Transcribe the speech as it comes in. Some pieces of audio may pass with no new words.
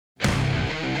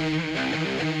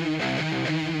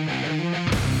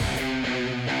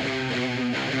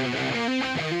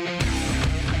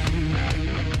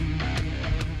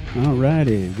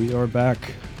Alrighty, we are back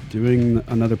doing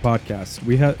another podcast.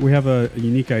 We have a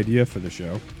unique idea for the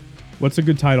show. What's a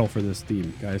good title for this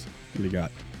theme, guys? What do you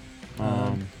got?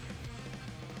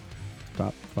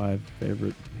 Top 5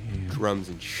 favorite drums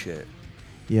and shit.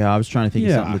 Yeah, I was trying to think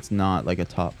of something that's not like a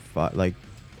top 5. Like,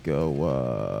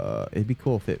 it'd be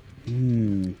cool if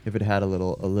it had a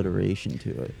little alliteration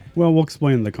to it. Well, we'll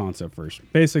explain the concept first.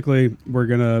 Basically, we're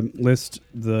gonna list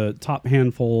the top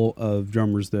handful of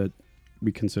drummers that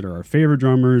we consider our favorite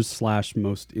drummers /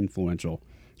 most influential.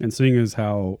 And seeing as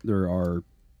how there are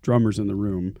drummers in the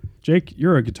room, Jake,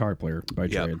 you're a guitar player by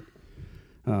trade,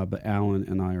 but Alan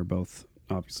and I are both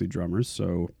obviously drummers.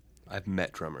 So I've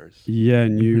met drummers. Yeah,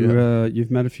 and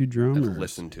you've met a few drummers. I've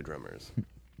listened to drummers.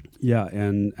 Yeah,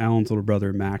 and Alan's little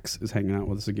brother Max is hanging out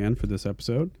with us again for this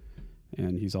episode,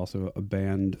 and he's also a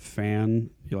band fan.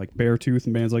 You like Beartooth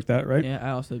and bands like that, right? Yeah, I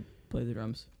also play the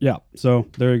drums. Yeah, so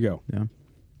there you go. Yeah.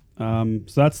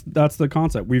 So that's the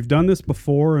concept. We've done this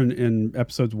before in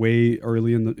episodes way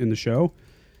early in the show,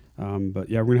 but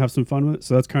yeah, we're gonna have some fun with it.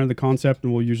 So that's kind of the concept,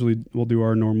 and we'll do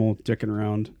our normal dicking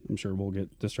around. I'm sure we'll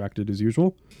get distracted as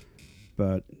usual,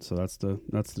 but so that's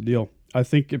the deal. I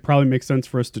think it probably makes sense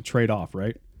for us to trade off,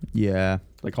 right? Yeah.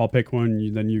 Like I'll pick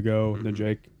one, then you go, then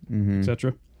Jake,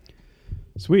 etc.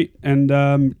 Sweet.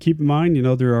 And keep in mind,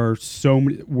 there are so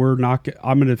many.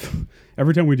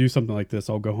 Every time we do something like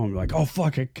this, I'll go home and be like, oh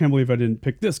fuck, I can't believe I didn't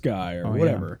pick this guy or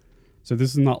whatever. Yeah. So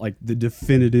this is not like the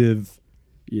definitive,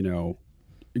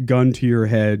 gun to your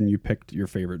head and you picked your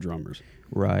favorite drummers.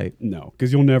 Right. No,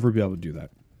 because you'll never be able to do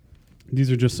that. These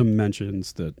are just some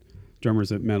mentions that drummers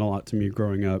that meant a lot to me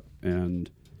growing up and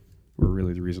were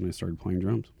really the reason I started playing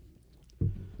drums.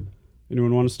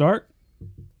 Anyone want to start?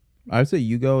 I'd say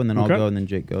you go, and then I'll go, and then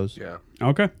Jake goes. Yeah.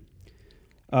 Okay.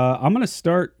 I'm going to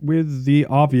start with the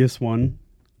obvious one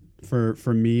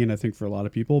for me, and I think for a lot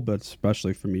of people, but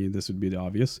especially for me, this would be the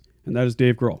obvious, and that is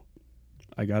Dave Grohl.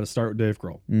 I got to start with Dave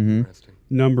Grohl. Interesting.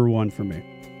 Number 1 for me.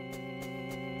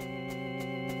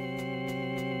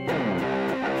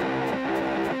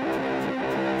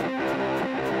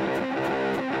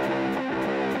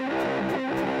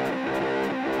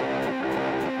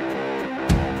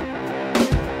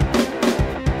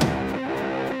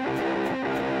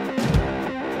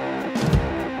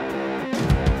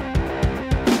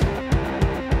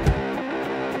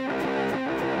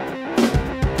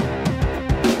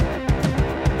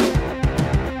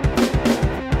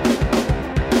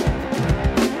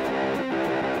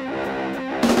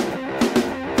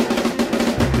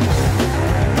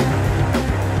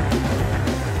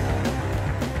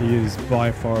 He is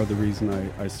by far the reason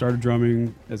I started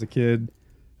drumming as a kid.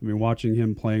 I mean, watching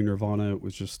him playing Nirvana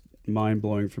was just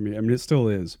mind-blowing for me. I mean, it still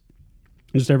is.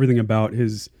 Just everything about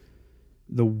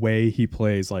the way he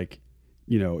plays,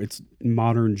 it's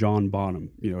modern John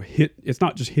Bonham. It's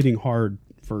not just hitting hard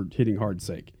for hitting hard's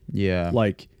sake. Yeah.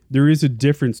 Like, there is a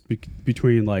difference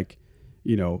between,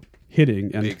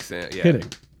 hitting and hitting.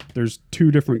 There's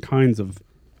two different kinds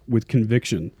with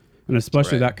conviction, and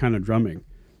especially that kind of drumming.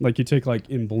 Like you take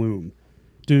In Bloom.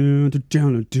 Yeah, like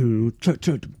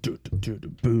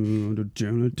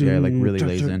really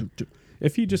lays in.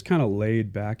 If he just kind of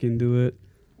laid back into it,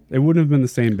 it wouldn't have been the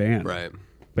same band. Right.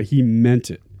 But he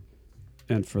meant it.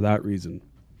 And for that reason,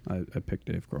 I picked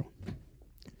Dave Grohl.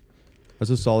 That's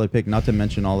a solid pick, not to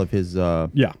mention all of his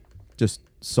just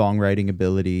songwriting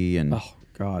ability and oh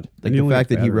god. Like the fact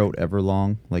that he wrote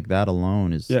Everlong, like that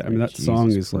alone is I mean that Jesus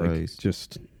song is Christ.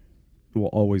 just will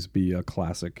always be a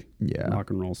classic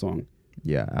rock and roll song.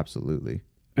 Yeah, absolutely.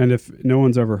 And if no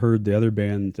one's ever heard the other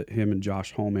band that him and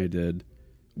Josh Homme did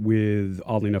with,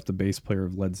 oddly enough, the bass player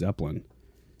of Led Zeppelin,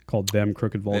 called Them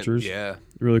Crooked Vultures.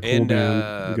 Really cool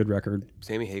band, good record.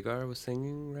 Sammy Hagar was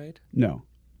singing, right? No.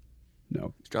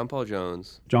 It's John Paul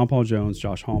Jones.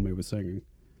 Josh Homme was singing.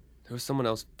 There was someone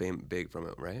else big from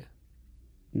it, right?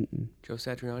 Mm-mm. Joe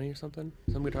Satriani or something?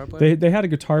 Some guitar player? They had a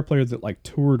guitar player that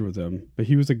toured with him, but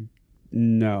he was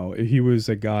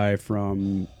a guy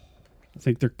from, I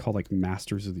think they're called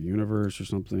Masters of the Universe or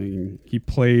something. He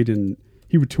played and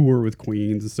he would tour with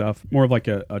Queens and stuff. More of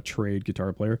a trade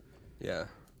guitar player. Yeah.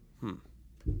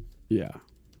 Yeah.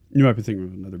 You might be thinking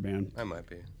of another band. I might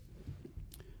be.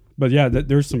 But yeah,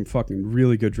 there's some fucking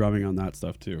really good drumming on that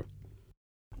stuff too.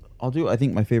 I'll do, I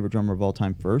think, my favorite drummer of all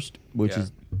time first, which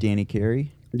is Danny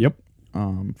Carey. Yep.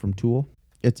 From Tool.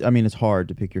 It's hard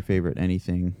to pick your favorite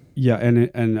anything. Yeah,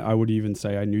 and I would even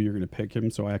say I knew you were going to pick him,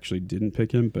 so I actually didn't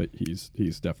pick him, but he's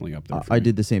definitely up there for I me.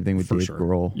 did the same thing with Dave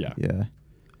Grohl. Yeah.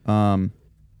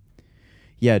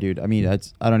 Yeah, dude. I mean, I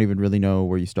don't even really know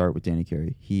where you start with Danny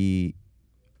Carey. He's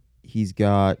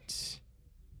got,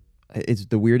 it's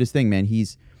the weirdest thing, man.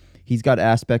 He's he's got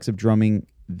aspects of drumming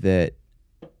that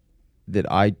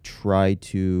I try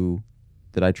to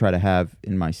have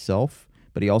in myself,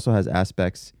 but he also has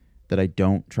aspects that I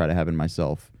don't try to have in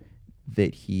myself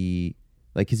that he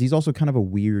like, because he's also kind of a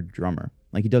weird drummer.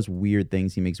 Like, he does weird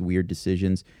things. He makes weird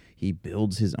decisions. He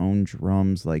builds his own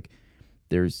drums. Like,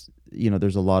 there's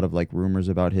a lot of like rumors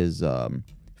about his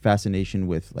fascination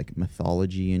with like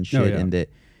mythology and shit, and that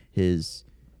his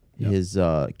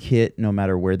kit, no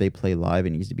matter where they play live,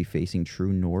 it needs to be facing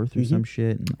true north or some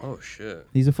shit. And oh shit!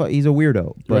 He's a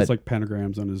weirdo. But it's like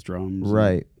pentagrams on his drums,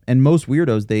 right? And most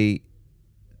weirdos,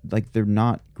 they're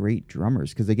not great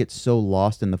drummers because they get so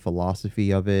lost in the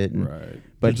philosophy of it. And, right.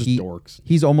 But just dorks.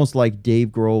 He's almost like Dave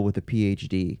Grohl with a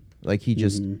PhD. Like, he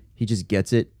just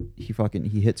gets it. He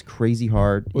hits crazy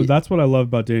hard. Well, that's what I love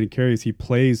about Danny Carey is he's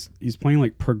playing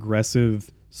like progressive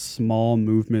small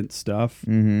movement stuff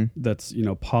that's,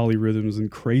 polyrhythms and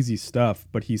crazy stuff,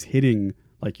 but he's hitting,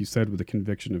 like you said, with the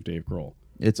conviction of Dave Grohl.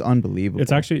 It's unbelievable.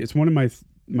 It's one of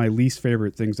my least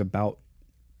favorite things about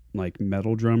like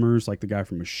metal drummers, like the guy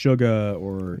from Meshuggah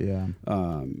or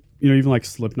even like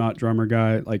Slipknot drummer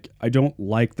guy. Like, I don't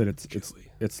like that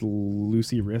it's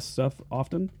loosey wrist stuff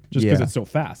often, just because it's so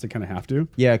fast. They kind of have to.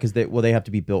 Yeah, because they have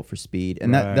to be built for speed,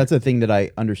 and that's a thing that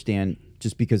I understand.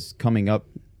 Just because coming up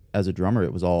as a drummer,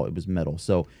 it was metal,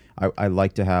 so I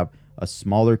like to have a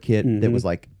smaller kit that was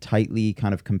like tightly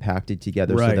kind of compacted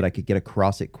together, so that I could get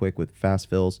across it quick with fast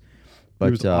fills. But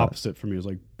it was the opposite for me. It was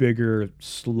like bigger,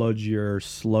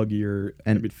 sluggier,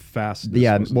 and fast.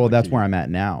 Yeah, well, that's where I'm at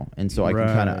now, and so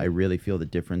I really feel the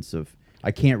difference of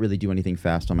I can't really do anything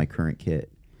fast on my current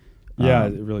kit. Yeah,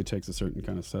 it really takes a certain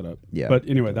kind of setup. Yeah, but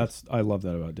anyway, I love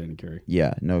that about Danny Carey.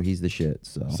 Yeah, no, he's the shit.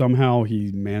 So somehow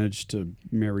he managed to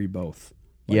marry both.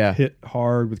 Like, hit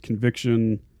hard with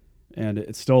conviction, and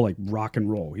it's still like rock and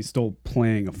roll. He's still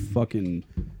playing a fucking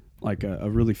like a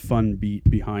really fun beat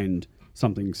behind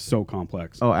something so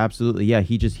complex. Oh, absolutely. Yeah,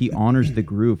 he honors the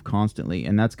groove constantly,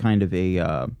 and that's kind of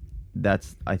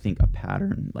that's I think a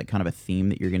pattern, like kind of a theme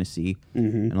that you're going to see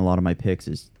in a lot of my picks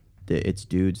is that it's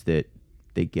dudes that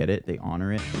they get it, they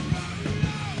honor it.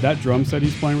 That drum set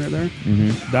he's playing right there,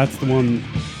 that's the one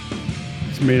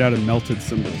that's made out of melted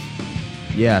cymbals.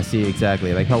 Yeah, see,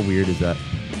 exactly. Like, how weird is that?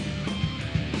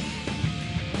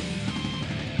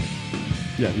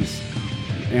 Yeah, he's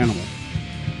an animal.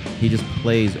 He just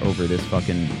plays over this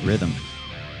fucking rhythm.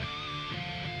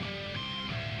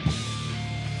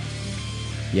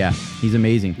 Yeah, he's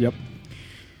amazing. Yep.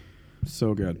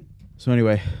 So good. So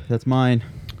anyway, that's mine.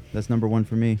 That's number one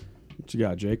for me. What you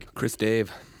got, Jake? Chris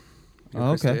Dave.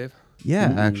 Oh, okay. Chris Dave?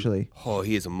 Yeah, actually. Oh,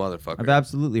 he is a motherfucker. I've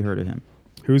absolutely heard of him.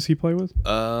 Who does he play with?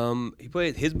 He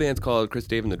played. His band's called Chris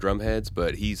Dave and the Drumheads,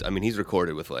 but he's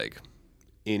recorded with like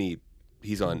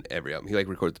he's on every album. He like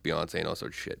records with Beyonce and all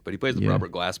sorts of shit. But he plays with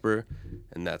Robert Glasper,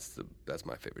 and that's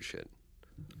my favorite shit.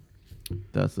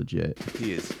 That's legit.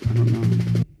 He is. I don't know.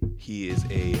 He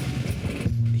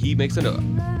makes a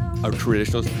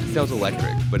traditional. It sounds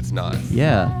electric, but it's not.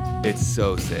 Yeah. It's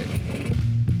so sick.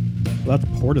 Well, that's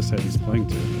Portishead he's playing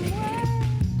to.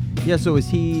 Yeah, so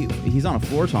he's on a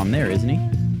floor tom there, isn't he?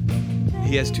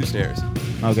 He has 2 snares.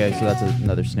 Okay, so that's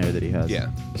another snare that he has. Yeah.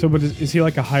 So, but is he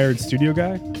like a hired studio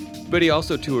guy? But he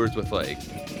also tours with like,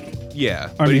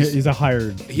 yeah. I mean, he's a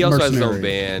hired He also has his own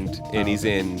mercenary. band, and he's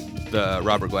in the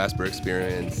Robert Glasper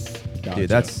Experience. Gotcha. Dude,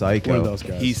 that's psycho. One of those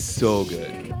guys. He's so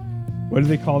good. What do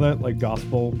they call that? Like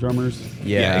gospel drummers?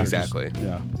 Yeah, exactly.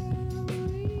 Yeah.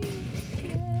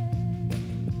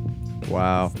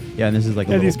 Wow. Yeah, and this is like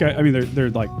a these guys, I mean, they're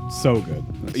like so good.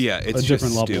 It's a different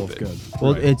just level stupid. of good.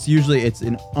 Well, Right. it's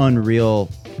an unreal.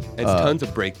 It's tons of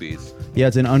breakbeats. Yeah,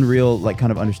 it's an unreal like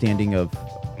kind of understanding of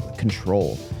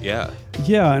control. Yeah.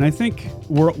 Yeah, and I think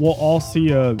we'll all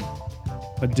see a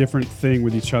different thing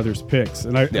with each other's picks,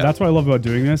 and that's what I love about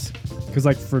doing this. Because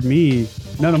like for me,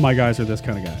 none of my guys are this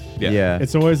kind of guy. Yeah.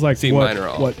 It's always like C minor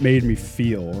all. what made me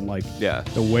feel, and like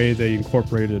the way they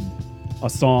incorporated a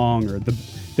song or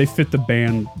they fit the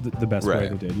band the best way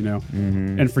they did, you know.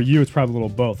 And for you, it's probably a little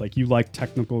both. Like you like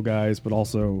technical guys, but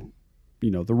also,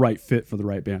 the right fit for the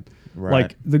right band. Right.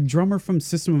 Like the drummer from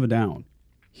System of a Down,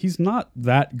 he's not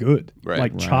that good,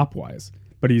 chop wise,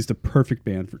 but he's the perfect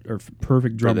band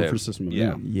perfect drummer for System of a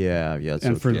Down. Yeah.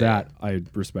 And for that, I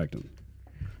respect him.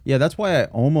 Yeah, that's why I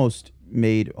almost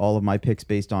made all of my picks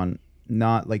based on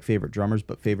not like favorite drummers,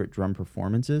 but favorite drum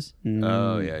performances.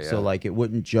 Oh, yeah. So like it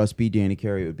wouldn't just be Danny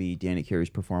Carey; it would be Danny Carey's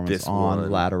performance on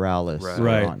Lateralis,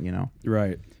 right?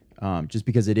 Right. Just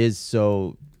because it is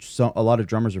so a lot of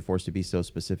drummers are forced to be so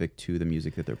specific to the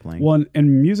music that they're playing. Well,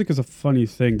 and music is a funny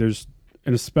thing.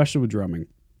 And especially with drumming,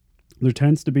 there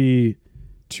tends to be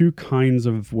two kinds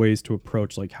of ways to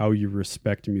approach like how you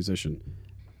respect a musician.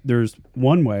 There's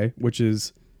one way, which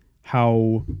is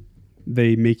how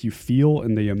they make you feel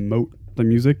and they emote the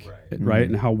music, right?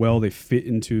 And how well they fit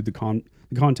into the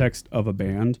context of a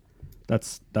band.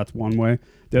 That's one way.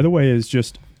 The other way is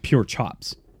just pure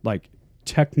chops. Like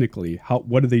technically,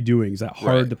 what are they doing? Is that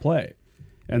hard to play?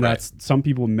 And that's, some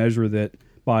people measure that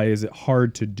by, is it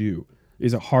hard to do?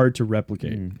 Is it hard to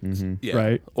replicate? Yeah.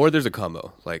 Right? Or there's a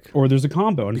combo, like, Or there's a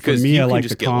combo. And because for me, you I can like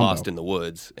just the get combo. lost in the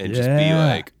woods and just be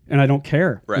like, and I don't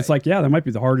care. Right. It's like, yeah, that might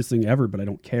be the hardest thing ever, but I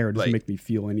don't care. It doesn't Like- make me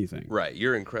feel anything. right,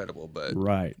 you're incredible, but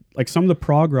Right. Like some of the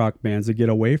prog rock bands that get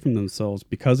away from themselves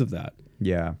because of that,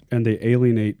 Yeah. and they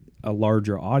alienate a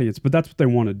larger audience, but that's what they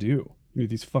want to do. You know,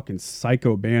 these fucking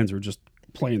psycho bands are just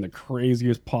playing the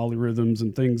craziest polyrhythms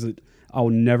and things that I'll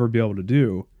never be able to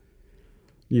do.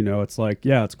 You know, it's like,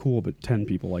 yeah, it's cool, but 10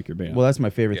 people like your band. Well, that's my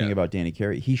favorite thing Yeah. about Danny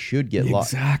Carey. He should get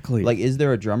lost. Exactly. Like, is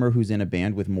there a drummer who's in a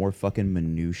band with more fucking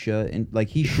minutia? And like,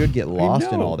 he should get lost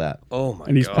in know. all that. oh my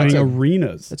and he's god. playing That's a-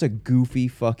 arenas. That's a goofy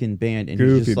fucking band, and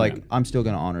Goofy he's just like, band. I'm still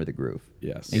gonna honor the groove.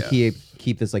 Yes. And Yeah.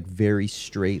 keep this like very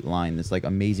straight line, this like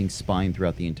amazing spine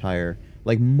throughout the entire,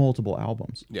 like, multiple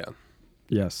albums. Yeah.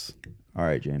 Yes. All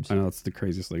right, James. I know that's the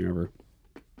craziest thing ever.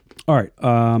 All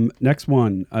right. Next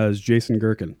one is Jason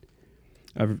Gherkin.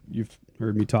 You've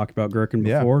heard me talk about Gherkin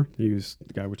Yeah. before. He was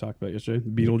the guy we talked about yesterday,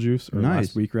 Beetlejuice, or Nice.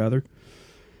 last week rather.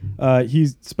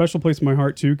 He's special place in my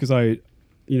heart too, because I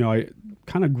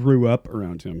kind of grew up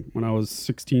around him. When I was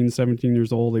 16, 17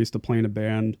 years old, I used to play in a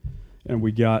band, and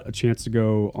we got a chance to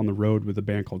go on the road with a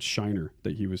band called Shiner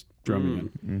that he was drumming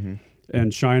in.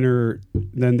 And Shiner,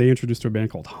 then they introduced to a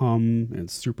band called Hum and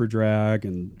Superdrag,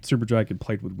 and Superdrag had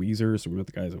played with Weezer, so we met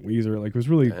the guys at Weezer. Like, it was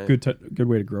really good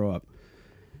way to grow up.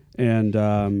 And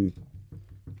so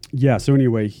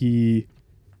anyway, he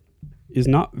is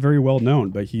not very well known,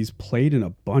 but he's played in a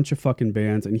bunch of fucking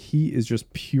bands, and he is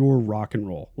just pure rock and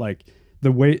roll. Like,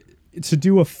 the way to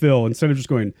do a fill, instead of just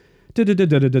going he'll go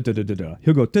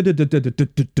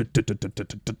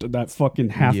that fucking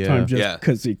halftime just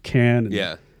because he can. And,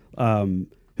 Yeah.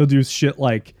 he'll do shit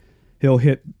like he'll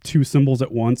hit two cymbals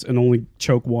at once and only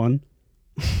choke one.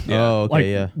 Yeah. Oh, okay, Like,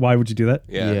 yeah. why would you do that?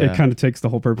 Yeah. Yeah. It kind of takes the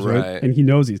whole purpose, right? Right. And he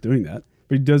knows he's doing that,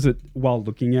 but he does it while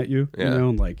looking at you, Yeah. you know,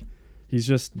 and like, he's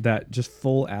just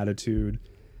full attitude.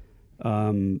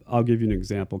 I'll give you an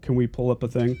example. Can we pull up a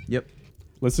thing? Yep.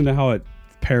 Listen to how it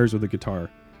pairs with the guitar.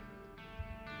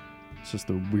 It's just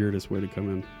the weirdest way to come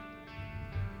in.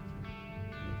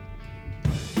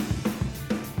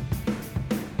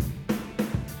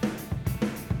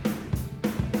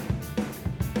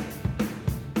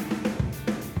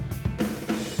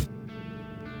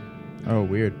 Oh,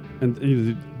 weird. And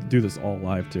you do this all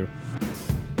live too.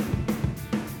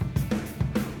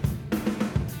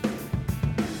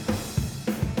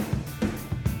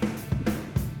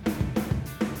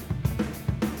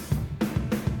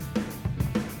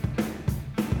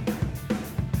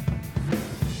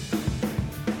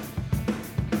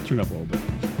 Turn it up a little bit.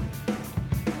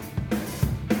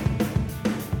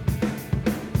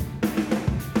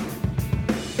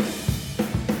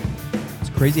 It's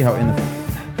crazy how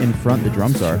in front the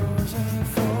drums are.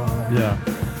 Yeah.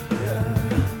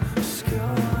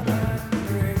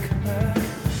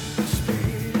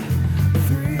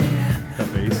 That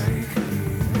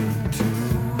bass.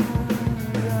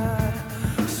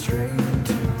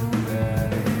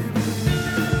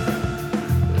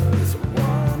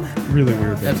 Really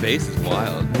weird That band. bass is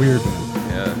wild. Weird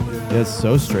band. Yeah. That's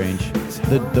so strange.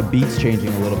 The beat's changing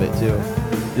a little bit too.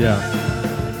 Yeah.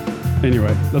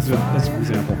 Anyway, that's an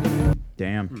example.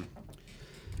 Damn.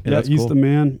 Yeah, that's he's cool. the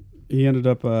man. He ended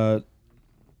up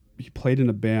he played in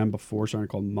a band before Shiner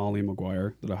called Molly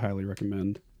Maguire that I highly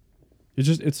recommend.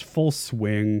 It's full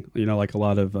swing, you know, like a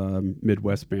lot of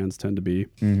Midwest bands tend to be.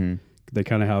 Mm-hmm. They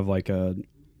kind of have like an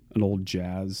old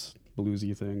jazz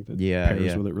bluesy thing that Yeah, pairs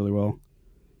yeah. with it really well.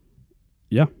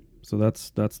 Yeah, so that's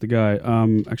the guy.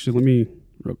 Actually, let me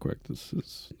real quick. This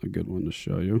is a good one to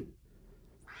show you.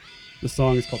 The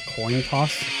song is called Coin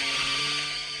Toss.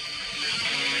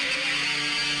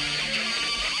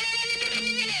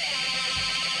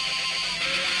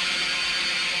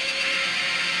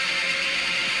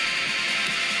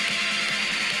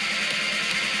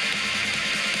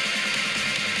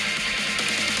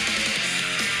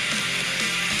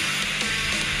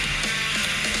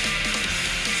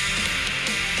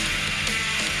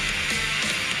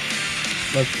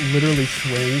 That's literally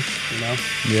swing, you know?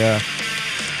 Yeah.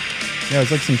 Yeah,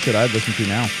 it's like some shit I'd listen to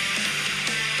now.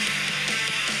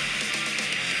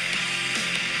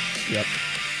 Yep.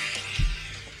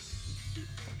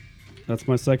 That's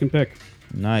my second pick,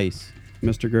 Nice.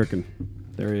 Mr. Gherkin.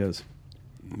 There he is.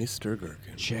 Mr.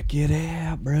 Gherkin. Check it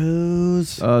out, bros.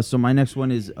 So my next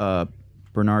one is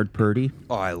Bernard Purdy.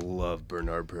 Oh, I love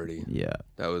Bernard Purdy. Yeah.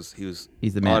 He's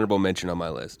the man. Honorable mention on my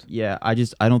list. Yeah, I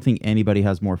don't think anybody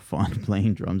has more fun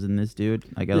playing drums than this dude.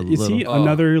 I got a Is little. he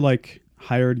another like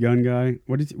hired gun guy?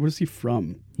 What is he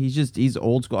from? He's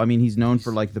old school. I mean, he's known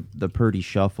for like the Purdy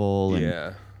Shuffle. And,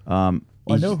 Yeah.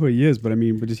 Well, I know who he is, but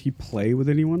does he play with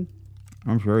anyone?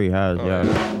 I'm sure he has. Oh,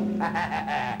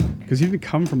 yeah. Because he didn't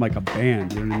come from like a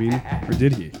band, you know what I mean? Or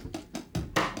did he?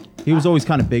 He was always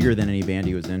kind of bigger than any band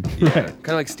he was in. Yeah. Kind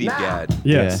of like Steve Gadd.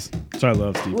 Yes. So I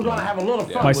love Steve We're gonna Gadd. have a little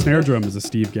fun. My with snare this drum is a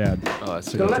Steve Gadd. Oh,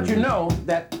 that's to let you know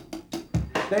that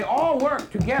they all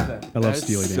work together I love That's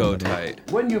Steely Dan. so by the way.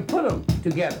 tight. when you put them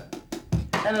together,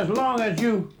 and as long as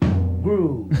you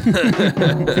groove.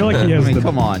 I feel like he has the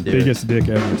come on, dude. biggest dick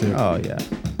ever, too. Oh yeah.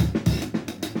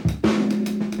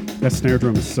 That snare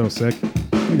drum is so sick. Look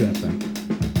at that thing.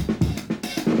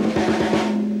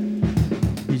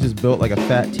 He's just built like a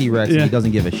fat T-Rex and Yeah. he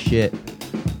doesn't give a shit.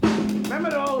 Remember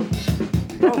those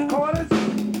quarters?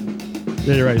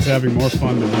 Yeah, you're right. He's having more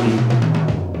fun than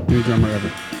any drummer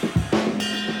ever.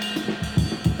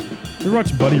 You ever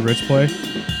watch Buddy Rich play?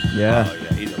 Yeah. Oh,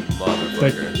 yeah. He's a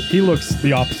Like, motherfucker. he looks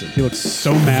the opposite. He looks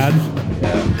so mad.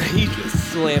 He's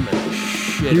just slamming the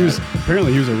shit He was out.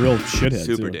 apparently he was a real shithead.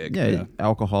 Super too. dick. Yeah,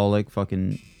 alcoholic,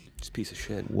 fucking Just piece of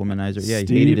shit. womanizer. Yeah, he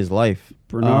Steve hated his life.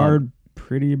 Bernard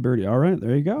Pretty Birdie. All right,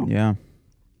 there you go. Yeah.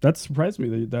 That surprised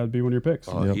me that would be one of your picks.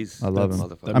 Oh, Yep. he's I love him.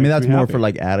 motherfucker. I mean, makes that's me more happy. for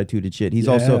like attitude and shit. He's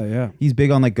Yeah, also yeah. he's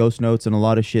big on like ghost notes and a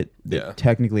lot of shit that Yeah.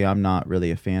 technically I'm not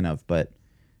really a fan of, but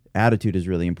attitude is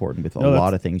really important with a No, that's-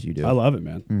 lot of things you do. I love it,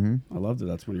 man. I love that.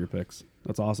 That's one of your picks.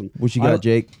 That's awesome. What you got, I,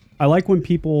 Jake? I like when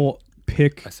people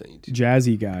pick I sent you two.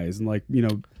 jazzy guys and like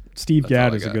Steve That's all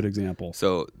Gadd I is a got. good example.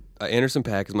 So Anderson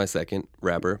 .Paak is my second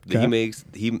rapper. Okay.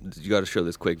 You got to show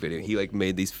this quick video. He like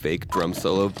made these fake drum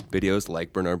solo videos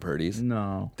like Bernard Purdy's.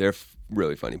 No. They're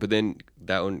really funny. But then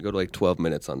that one go to like 12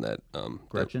 minutes on that.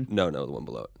 Gretchen? No, the one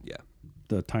below it. Yeah.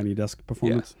 The Tiny Desk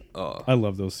performance. Yeah. Oh, I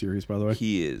love those series, by the way.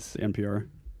 he is. The NPR.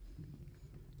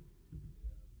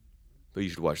 But you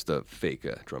should watch the fake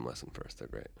drum lesson first. They're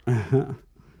great.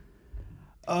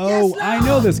 Oh, I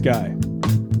know this guy.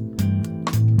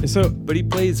 So, But he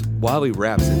plays while he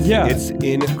raps. Yeah. It's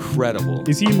incredible.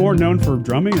 is he more known for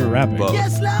drumming or rapping? Both.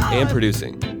 And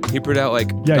producing. He put out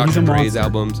like Yeah, he's Dr. a Dre's monster.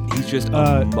 albums. He's just a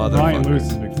motherfucker. Ryan Lewis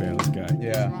is a big fan of this guy.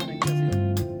 Yeah.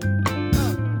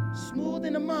 Smooth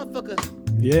in the motherfucker.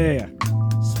 Yeah.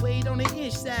 Suede on the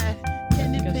inside.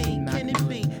 Can it be? Can it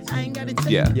be? I ain't gotta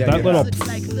tell Yeah. you. Yeah, That little- Look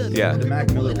like, look. Yeah. The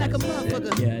Mac Miller Like a one.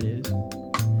 motherfucker. Yeah, it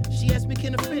is. She asked me,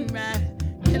 can a friend ride?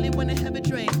 Kelly wanna have a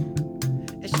drink.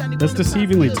 And Shani That's wanna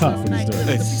deceivingly pop tough pills when he's all doing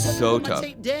night. it. It's so On my tough.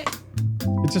 tape deck,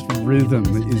 It's just rhythm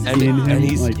is And- in him. and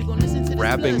he's- like, you gon' listen to this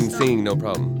Rapping, love song. singing, no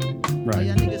problem. All y'all right.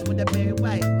 niggas with that Barry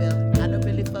White, well, I don't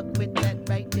really fuck with that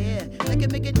right there. I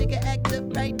can make a nigga act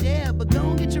up right there, but go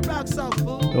and get your rocks off,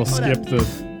 fool. They'll Hold skip up. the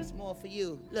It's more for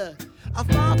you. Look, I'm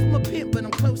far from a pimp, but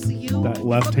I'm close to you. that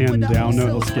left hand down note.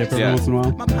 He'll skip every Yeah. once in a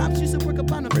while. My pops used to work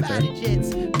up on the Right there. fighter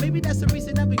jets. Maybe that's the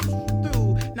reason I be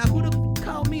through. Now who the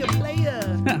call me a player?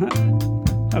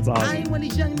 That's I awesome. ain't one of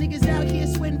these young niggas out here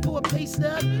sweating for a pay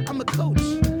stub. I'm a coach.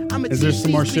 I'm a Is there teach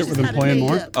some more these shit with bitches him how to playing lay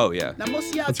more? up. Oh, yeah. Now most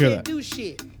of y'all Let's hear can't that. do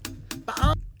shit. But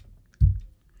I'm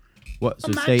What?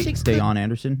 So My stay chicks stay could- on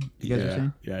Anderson. You guys are Yeah.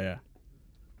 saying? Yeah.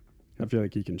 I feel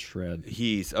like he can shred.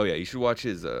 Oh yeah, you should watch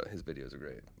his videos are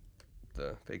great.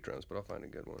 The fake drums, but I'll find a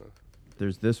good one.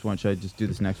 There's this one. Should I just do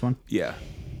this next one? Yeah.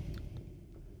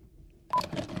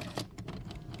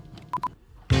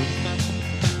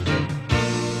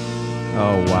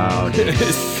 Oh wow, dude.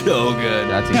 It's so good.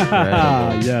 That's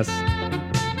incredible. Yes.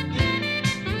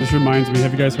 This reminds me.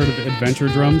 Have you guys heard of Adventure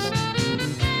Drums?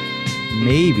 The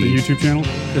Maybe. YouTube channel.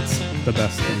 It's the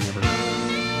best thing ever.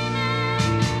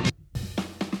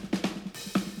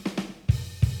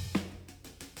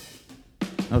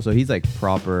 Oh, so he's like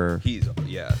proper.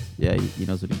 Yeah. Yeah, he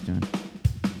knows what he's doing.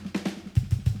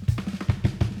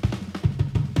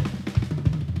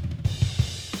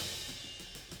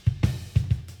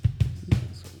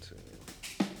 This one too.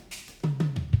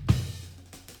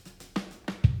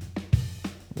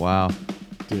 Wow.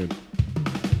 Dude.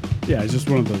 Yeah, it's just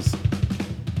one of those.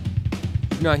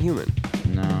 He's not human.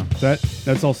 No.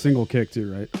 That's all single kick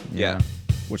too, right? Yeah.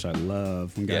 Which I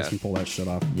love when guys Yeah. can pull that shit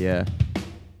off. Yeah.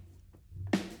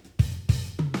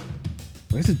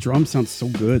 Why does the drum sound so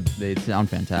good? They sound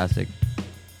fantastic.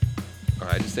 All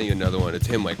right, I just sent you another one. It's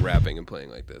him like rapping and playing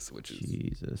like this, which is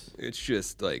Jesus. it's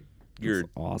just like you're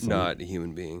awesome. not a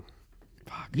human being.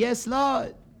 Yes,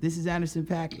 Lord. This is Anderson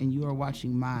 .Paak, and you are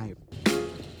watching my.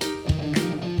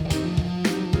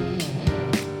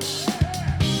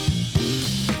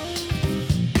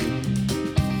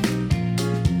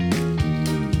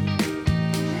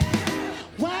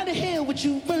 that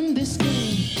you understand.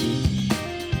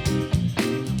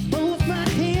 Both my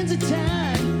hands are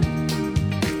tied.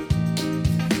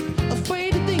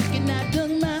 Afraid of thinking I've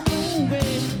done my own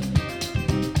way.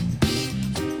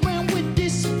 Around with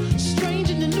this strange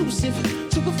and elusive.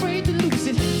 Too afraid to lose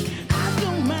it. I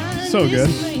don't mind. So good.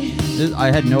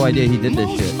 I had no idea he did this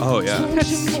shit. Oh yeah,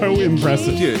 That's so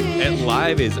impressive. dude. And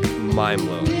live is mind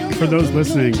blowing For those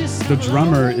listening, the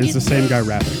drummer is the same guy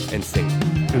rapping and singing.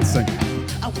 and singing.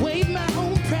 I wave my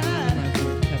own pride.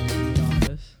 Kevin from The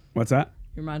Office. What's that?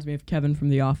 He reminds me of Kevin from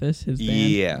The Office. His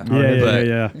band. Yeah,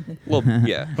 Yeah. Well,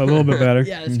 yeah. But a little bit better.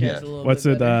 Yeah, this guy's Yeah. a little What's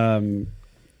bit it? better.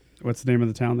 What's the name of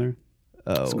the town there?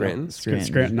 Oh, Scranton?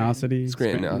 Scrantonicity.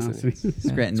 Scrantonicity.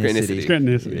 Scrantonicity.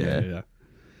 Scrantonicity. Yeah. Yeah.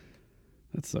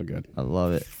 That's so good. I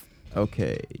love it.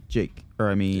 Okay,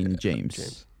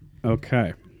 James.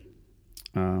 Okay.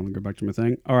 Let me go back to my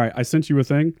thing. All right, I sent you a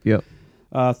thing. Yep.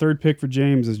 Third pick for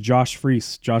James is Josh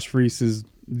Freese. Josh Freese is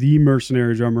the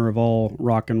mercenary drummer of all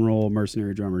rock and roll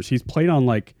mercenary drummers. He's played on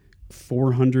like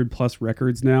 400 plus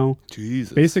records now.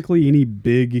 Jesus. Basically any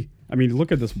big, I mean,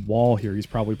 look at this wall here. He's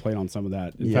probably played on some of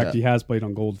that. In Yeah. fact, he has played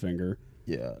on Goldfinger.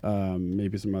 Yeah.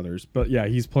 Maybe some others. But yeah,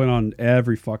 he's played on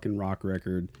every fucking rock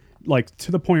record. Like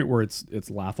to the point where it's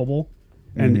laughable.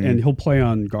 And he'll play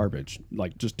on garbage,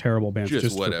 like just terrible bands, Just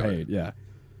just whatever. for paid. Yeah.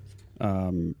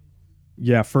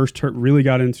 Yeah. Really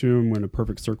got into him when A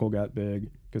Perfect Circle got big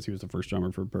because he was the first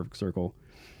drummer for Perfect Circle,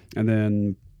 and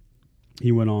then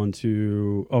he went on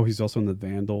to. Oh, he's also in the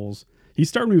Vandals. He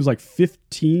started when he was like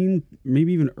 15,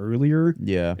 maybe even earlier.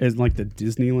 Yeah. As like the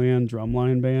Disneyland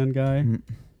drumline band guy.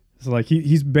 So like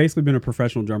he's basically been a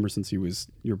professional drummer since he was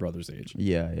your brother's age.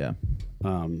 Yeah.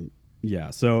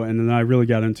 Yeah. So, and then I really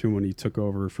got into him when he took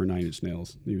over for Nine Inch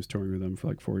Nails. He was touring with them for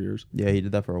like 4 years. Yeah, he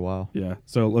did that for a while. Yeah.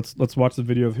 So let's watch the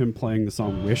video of him playing the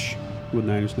song "Wish" with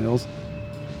Nine Inch Nails.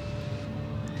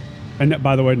 And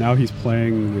by the way, now he's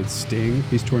playing with Sting.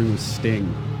 He's touring with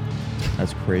Sting.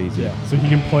 That's crazy. Yeah. So he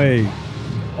can play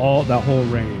all that whole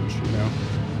range, you know.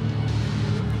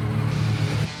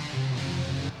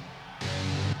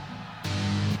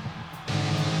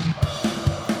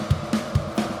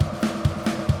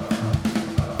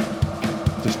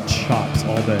 Chops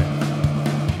all day.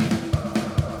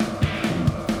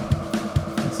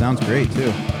 It sounds great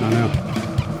too. I know.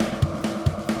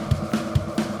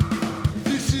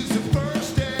 This is the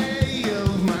first day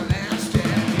of my last day.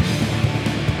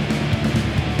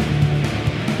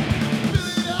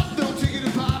 Fill it up, don't take it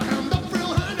apart. I'm the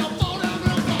real high, don't fall down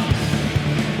real far.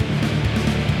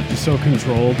 He's so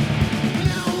controlled.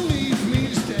 Now leaves me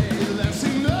to stay. That's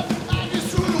enough. I just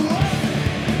threw it away.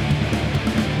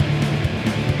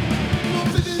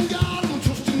 Nothing in God, I'm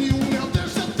trusting you. Now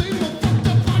there's something more fucked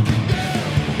up I can do.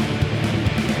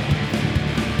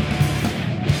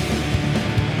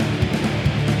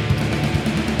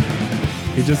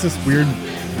 He does this weird,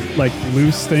 like,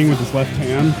 loose thing with his left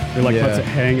hand. He like Yeah. lets it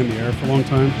hang in the air for a long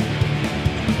time. Tell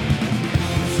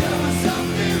me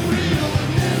something real in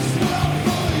this world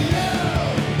for you.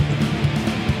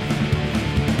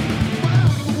 But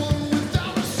I'm the one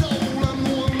without a soul. I'm the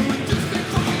one with just a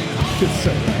crying heart. It's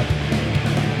so bad.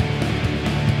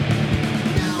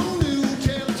 Now new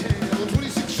telltale,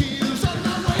 26 years on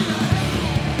my way to hell.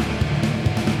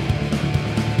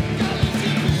 Gotta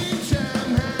keep me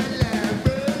time high like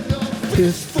bird dog.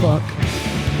 This fuck.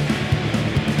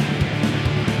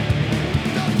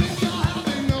 Don't think you're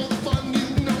having no fun, you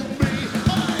know me.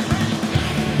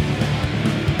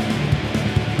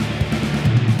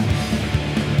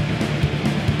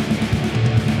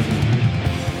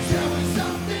 Tell me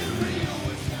something real,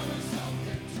 tell me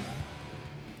something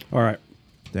true. All right.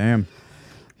 Damn.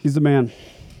 He's the man.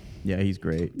 Yeah, he's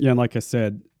great. Yeah, and like I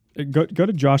said, go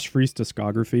to Josh Freese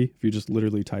discography. If you just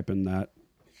literally type in that.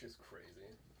 It's just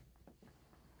crazy.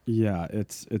 Yeah,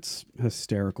 it's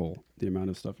hysterical the amount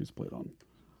of stuff he's played on.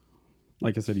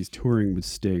 Like I said, he's touring with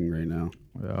Sting right now.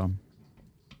 Yeah.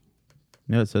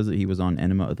 Yeah, it says that he was on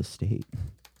Enema of the State.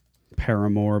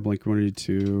 Paramore, Blink-182,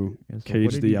 Yeah, so what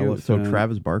Cage did the he do? Elephant. So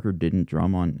Travis Barker didn't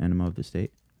drum on Enema of the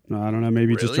State. No, I don't know.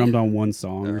 Maybe he just Really? drummed on one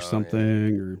song Oh, or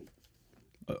something, or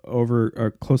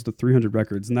over close to 300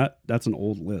 records, and that's an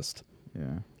old list.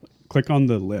 Yeah. Click on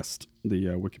the list, the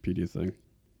Wikipedia thing.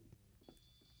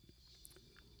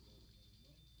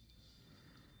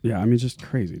 Yeah, I mean, just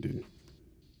crazy, dude.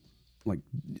 Like,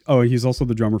 oh, he's also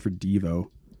the drummer for Devo.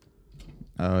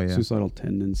 Oh yeah. Suicidal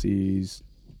Tendencies.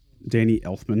 Danny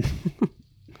Elfman,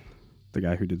 the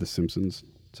guy who did the Simpsons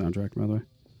soundtrack, by the way.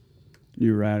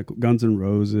 New Radical, Guns N'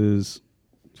 Roses.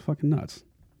 It's fucking nuts.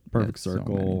 Perfect That's so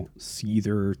Circle,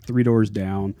 Seether, Three Doors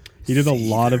Down. He did a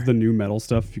lot of the new metal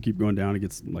stuff. If you keep going down, it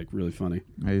gets like really funny.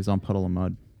 He was on Puddle of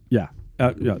Mud. Yeah.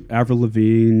 Avril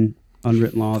Lavigne,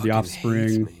 Unwritten Law, The Fucking hates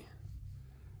Offspring. me.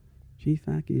 She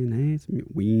fucking hates me.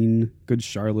 Ween, Good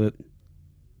Charlotte,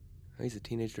 He's a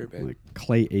teenage dirtbag. like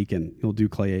Clay Aiken. He'll do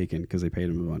Clay Aiken because they paid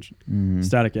him a bunch. Mhm.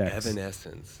 Static X,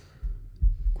 Evanescence.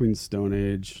 Queen's Stone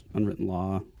Age, Unwritten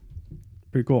Law.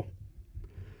 Pretty cool.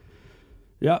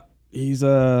 Yeah, he's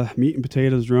a meat and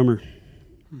potatoes drummer.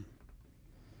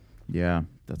 Yeah,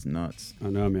 that's nuts. I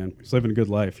know, man. He's living a good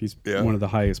life. He's Yeah. one of the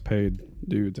highest paid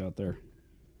dudes out there.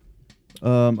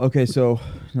 Okay, so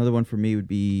another one for me would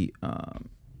be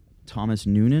Thomas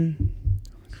Noonan.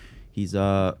 He was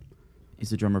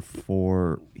the drummer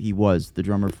for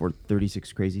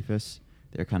 36 Crazy Fists.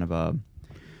 They're kind of a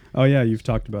Oh yeah, you've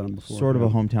talked about him before. sort of a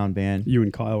yeah. hometown band. You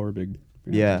and Kyle were big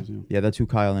fans. Yeah, yeah. yeah, that's who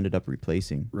Kyle ended up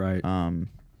replacing. Right.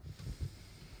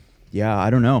 Yeah, I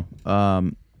don't know.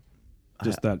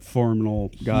 Just that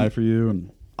formidable guy for you,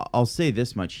 and I'll say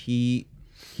this much: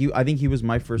 I think he was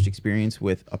my first experience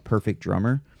with a perfect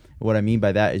drummer. What I mean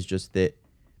by that is just that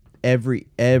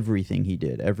everything he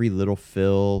did, every little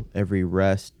fill, every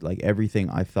rest, like everything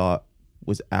I thought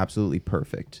was absolutely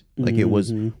perfect. Like it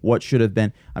was what should have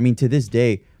been. I mean, to this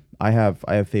day, I have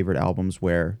favorite albums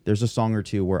where there's a song or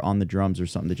two where on the drums or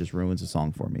something that just ruins a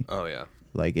song for me. Oh yeah.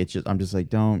 Like I'm just like,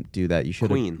 don't do that. You should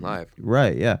Queen live.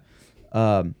 Right, yeah.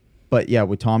 But yeah,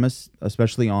 with Thomas,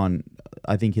 especially on,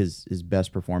 I think his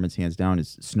best performance, hands down,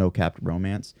 is Snow-Capped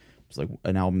Romance. It's like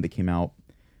an album that came out,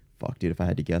 fuck, dude, if I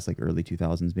had to guess, like early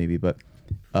 2000s maybe. But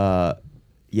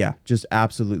yeah, just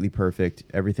absolutely perfect.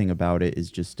 Everything about it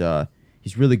is just,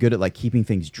 he's really good at like keeping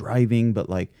things driving, but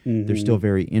like they're still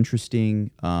very interesting.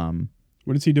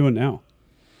 what is he doing now?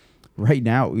 Right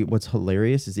now, what's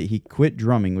hilarious is that he quit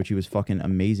drumming, which he was fucking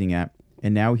amazing at,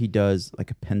 and now he does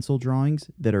like pencil drawings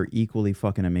that are equally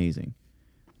fucking amazing.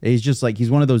 He's just like, he's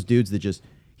one of those dudes that just,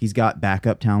 he's got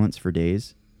backup talents for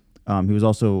days. He was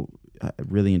also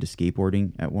really into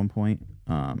skateboarding at one point.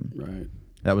 Right.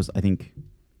 That was, I think,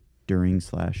 during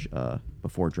 /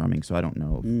 before drumming, so I don't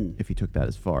know if he took that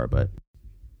as far, but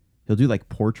he'll do like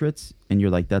portraits, and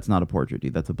you're like, that's not a portrait,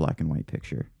 dude. That's a black and white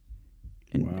picture.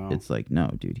 And Wow. it's like, no,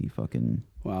 dude, he fucking...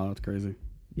 Wow, that's crazy.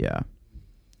 Yeah,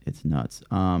 it's nuts.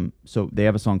 So they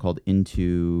have a song called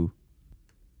Into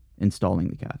Installing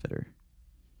the Catheter.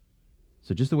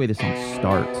 So just the way this song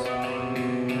starts.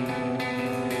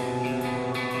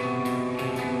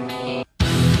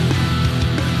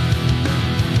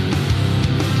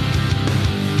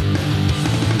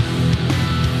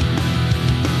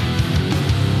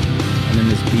 And then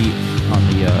this beat on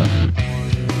the...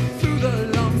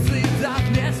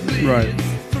 Right.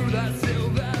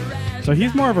 So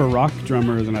he's more of a rock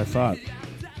drummer than I thought.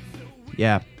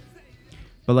 Yeah.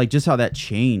 But like just how that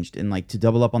changed, and like to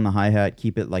double up on the hi-hat,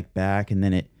 keep it like back, and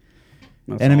then it...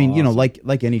 That's and I mean, you know, awesome.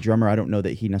 like any drummer, I don't know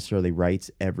that he necessarily writes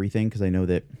everything, because I know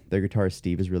that their guitarist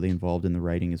Steve is really involved in the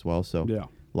writing as well. So Yeah.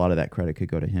 a lot of that credit could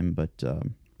go to him. But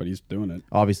But he's doing it.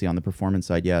 obviously on the performance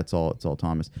side, yeah, it's all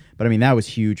Thomas. But I mean, that was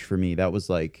huge for me. That was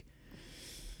like,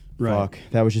 Right. fuck,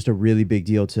 that was just a really big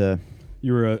deal to...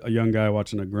 You were a young guy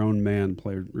watching a grown man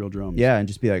play real drums. Yeah, and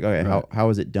just be like, okay, Right. how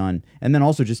is it done? And then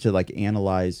also just to like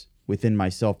analyze within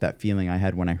myself that feeling I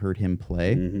had when I heard him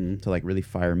play, to like really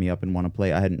fire me up and want to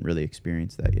play. I hadn't really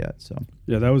experienced that yet, so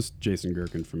Yeah, that was Jason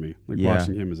Gherkin for me. Like Yeah.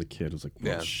 watching him as a kid, I was like, oh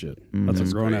Yeah. shit. Mhm. That's what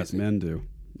That's grown ass crazy. men do.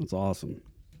 That's awesome.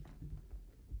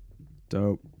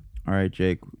 Dope. all right,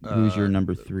 Jake, who's your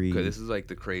number 3? Okay, this is like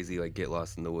the crazy, like get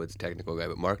lost in the woods technical guy,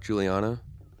 but Mark Giuliano.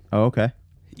 Oh, okay.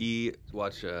 He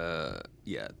watch.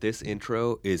 This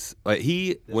intro is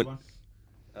he went.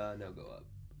 No, go up.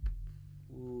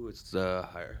 Ooh, it's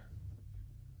higher.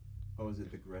 Oh, is it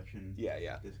the Gretchen?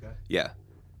 Yeah. This guy? Yeah.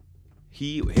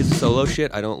 His solo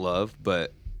shit I don't love,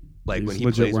 but like He's when he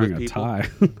legit plays wearing with a people. tie.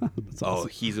 That's Oh, awesome.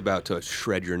 he's about to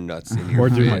shred your nuts in your Or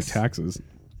do my face. taxes.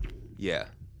 Yeah.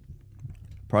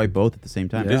 Probably both at the same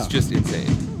time. Yeah. It's just insane.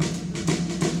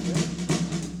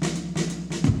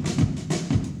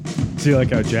 Is he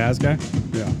like a jazz guy?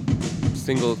 Yeah.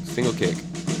 Single kick.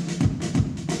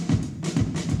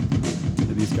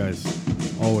 Yeah, these guys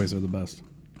always are the best.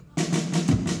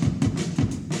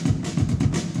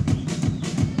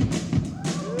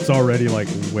 It's already like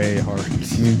way hard.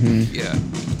 Yeah.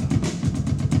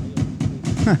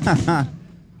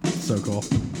 So cool.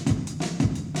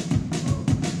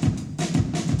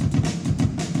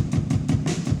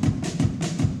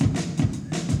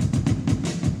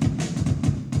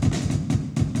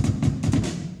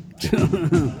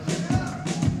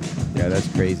 Yeah, that's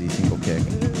crazy. Single kick.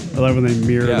 I love when they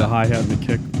mirror Yeah. the hi-hat and the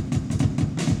kick.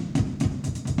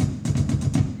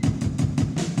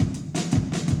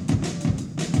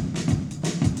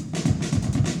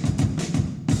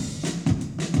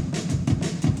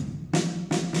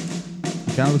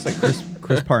 kind of looks like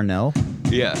Chris Parnell.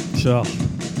 Yeah. Sure.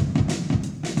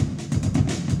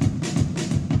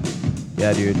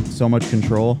 Yeah, dude. So much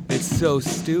control. It's so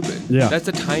stupid. Yeah. That's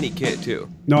a tiny kid too.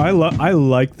 No, I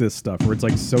like this stuff where it's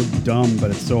like so dumb,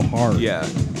 but it's so hard. Yeah.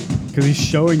 Because he's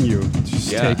showing you,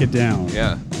 just Yeah. take it down.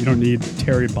 Yeah. You don't need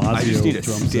Terry Bozzio. I just need a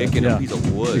drum stick set. and Yeah. a piece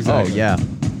of wood. Exactly. Oh yeah.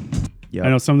 Yeah. I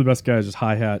know some of the best guys just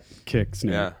hi-hat, kick,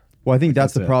 snare. Yeah. Well, I think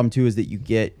that's the That's it. problem too, is that you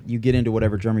get into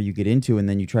whatever drummer you get into, and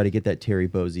then you try to get that Terry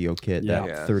Bozzio kit, Yeah. that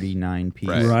Yeah. 39 piece,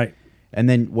 Right. and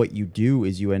then what you do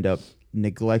is you end up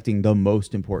neglecting the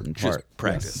most important Just part.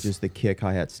 practice. Just the kick,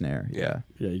 hi-hat, snare. Yeah.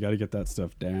 Yeah, you got to get that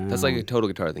stuff down. That's like a total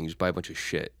guitar thing. You just buy a bunch of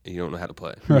shit and you don't know how to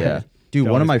play. Yeah. Dude,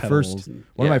 Got one all of my these pedals first and-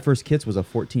 one of Yeah. my first kits was a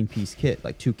 14-piece kit,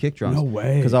 like 2 kick drums. No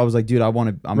way. Because I was like, dude, I'm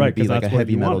Right, gonna be 'cause like a that's what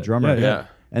heavy you metal wanted. drummer. Yeah, yeah.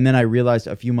 And then I realized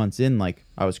a few months in, like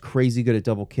I was crazy good at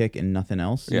double kick and nothing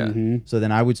else. Yeah. Mm-hmm. So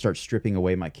then I would start stripping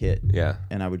away my kit. Yeah.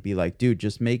 And I would be like, dude,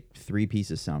 just make 3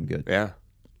 pieces sound good. Yeah.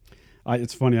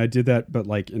 It's funny. I did that, but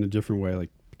like in a different way, like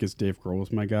because Dave Grohl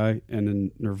was my guy, and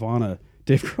in Nirvana,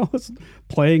 Dave Grohl was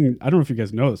playing. I don't know if you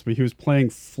guys know this, but he was playing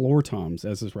floor toms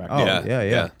as his rack. Oh, drum.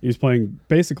 yeah. He was playing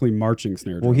basically marching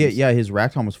snare Well, drums. his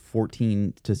rack tom was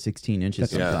 14 to 16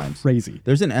 inches That's sometimes. crazy.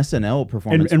 There's an SNL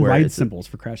performance And where ride it's cymbals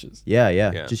for crashes.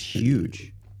 yeah, just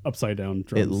huge. Upside down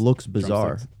drums. It looks bizarre.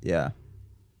 drumsticks. Yeah.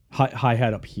 Hi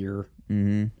hat up here.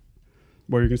 Mm-hmm.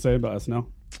 What were you gonna say about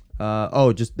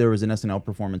SNL? Just there was an SNL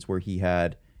performance where he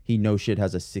no shit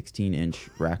has a 16-inch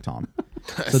rack tom.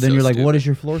 So then so you're like, what stupid. is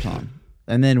your floor tom?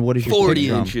 And then what is your 40 kick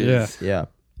drum? inches. Yeah.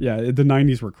 Yeah. Yeah, the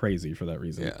 '90s were crazy for that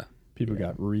reason. Yeah. People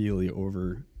got really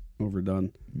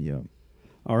overdone. Yeah.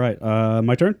 All right,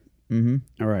 my turn.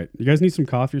 Mm-hmm. All right, you guys need some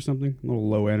coffee or something? A little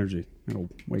low energy. It'll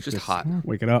wake Just this- hot.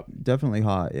 Wake it up. Definitely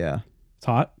hot. Yeah. It's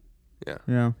hot. Yeah.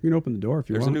 Yeah. You can open the door if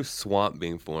you There's a want. new swamp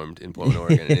being formed in Portland,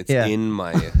 Oregon, and it's Yeah. in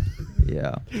my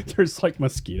Yeah. There's like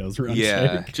mosquitoes around.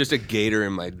 yeah, Jake. just a gator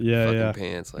in my Yeah, fucking yeah.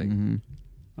 pants. Like Mm-hmm.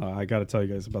 I got to tell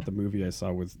you guys about the movie I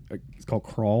saw with. It's called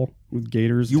Crawl with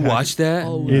gators. you attacking- watched that?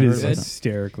 Oh, It Yeah, is good.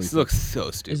 hysterically. This looks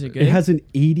so stupid. Is it It good? has an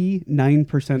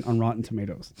 89% on Rotten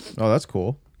Tomatoes, Oh, that's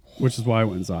cool. which is why I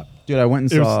went and saw it. Dude, I went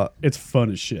and saw It's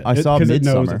fun as shit. I saw because it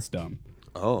knows Midsommar. it's dumb.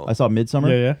 Oh, Midsummer.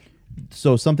 Yeah, yeah.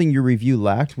 So something your review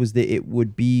lacked was that it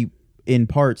would be in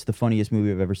parts the funniest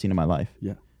movie I've ever seen in my life.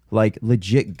 Yeah. Like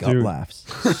legit gut Dude. laughs.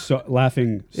 So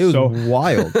laughing. It was so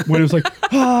wild. when it was like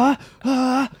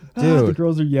the Dude.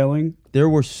 girls are yelling, There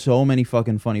were so many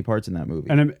fucking funny parts in that movie.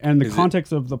 and the Is it-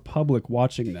 context of the public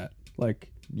watching that,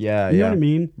 like, yeah, you yeah. know what I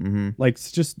mean? Mm-hmm. Like,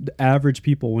 it's just the average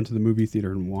people went to the movie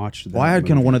theater and watched. That Well, I had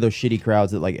kind of movie. one of those shitty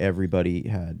crowds that like everybody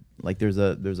had. Like there's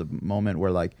a moment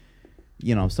where like,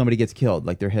 you know, somebody gets killed,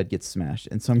 like their head gets smashed,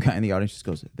 and some guy in the audience just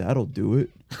goes, "That'll do it."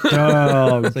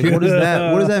 Oh, It's like, what does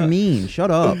that? What does that mean?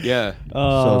 Shut up. yeah,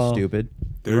 So stupid,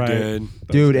 they're Right. dead.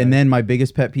 dude. And then my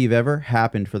biggest pet peeve ever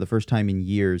happened for the first time in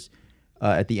years.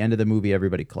 At the end of the movie,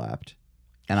 everybody clapped,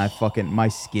 and my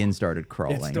skin started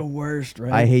crawling. It's the worst,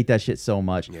 right? I hate that shit so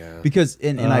much. Yeah. Because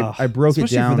I broke it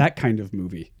Especially down. for that kind of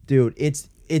movie. Dude, it's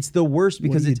the worst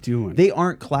because are you it's doing? they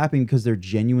aren't clapping because they're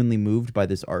genuinely moved by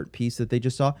this art piece that they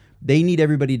just saw. They need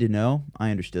everybody to know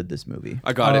I understood this movie.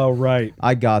 I got Oh, it. right.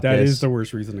 I got That this. is the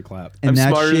worst reason to clap. and I'm that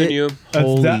smarter than shit, you. That's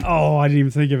Holy, I didn't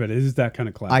even think of it. It is that kind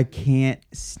of clap. I can't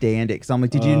stand it because I'm like,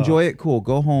 did you enjoy it? Cool.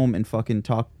 Go home and fucking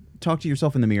talk to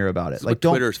yourself in the mirror about it. That's Like, what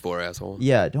don't. Twitter's for, asshole.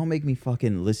 Yeah, don't make me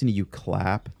fucking listen to you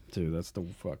clap. Dude, that's the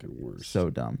fucking worst. So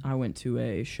dumb. I went to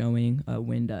a showing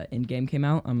when Endgame came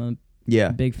out. I'm a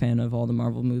Yeah. big fan of all the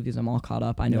Marvel movies. I'm all caught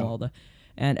up. I know Yeah. all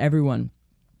and everyone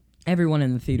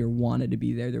in the theater wanted to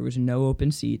be there. There was no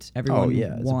open seats. Everyone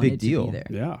yeah, it's a wanted big to deal. be there.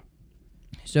 Yeah.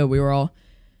 So we were all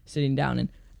sitting down, and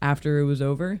after it was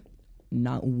over,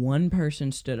 not one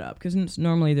person stood up because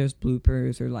normally there's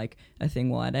bloopers or like a thing.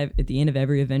 Well, at the end of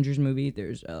every Avengers movie,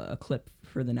 there's a clip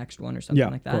for the next one or something Yeah,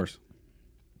 like that. of course.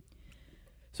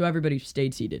 So everybody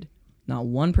stayed seated. Not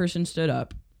one person stood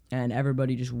up, and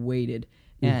everybody just waited.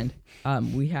 And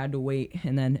we had to wait,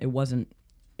 and then it wasn't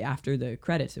after the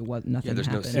credits. It was nothing there's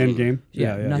no happened. scene. Endgame.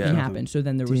 Yeah, nothing Yeah. happened. So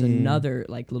then there was Dang. another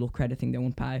like little credit thing that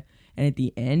went by, and at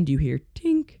the end you hear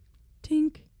tink,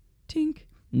 tink, tink.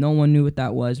 No one knew what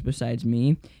that was besides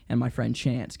me and my friend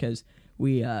Chance, because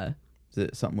we Is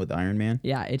it something with Iron Man?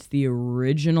 yeah, it's the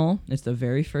original. It's the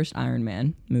very first Iron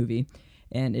Man movie,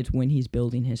 and it's when he's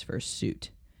building his first suit.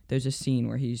 There's a scene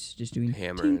where he's just doing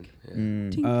Hammering. tink, Yeah.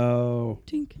 tink, Oh.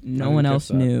 tink. I No didn't one catch else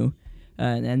that. knew.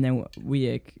 And then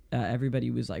we, everybody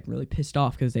was like really pissed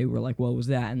off because they were like, "What was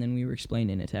that?" And then we were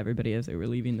explaining it to everybody as they were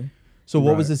leaving. So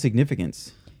what was Right. the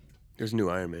significance? There's a new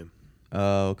Iron Man.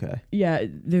 Oh, okay. Yeah,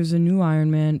 there's a new Iron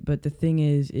Man, but the thing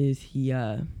is he,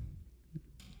 I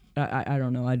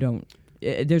don't know. I don't.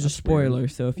 There's a spoiler,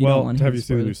 so if you don't Well, want to have you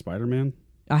seen the new Spider-Man?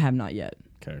 I have not yet.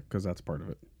 Okay, because that's part of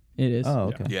it. It is. Oh,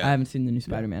 okay. Yeah. I haven't seen the new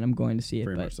Spider-Man. I'm going to see it,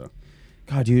 Very but much so.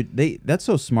 God, dude, that's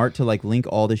so smart to like link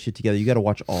all this shit together. You got to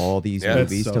watch all these Yeah.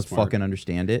 movies That's so to smart. fucking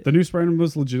understand it. The new Spider-Man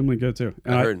was legitimately good too.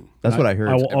 And I heard. That's what I heard.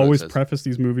 I will Everyone always says. preface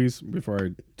these movies before I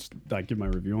just, like, give my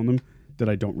review on them that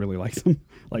I don't really like them.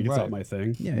 Like, it's not my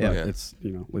thing. Yeah, but yeah. It's,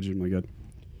 legitimately good.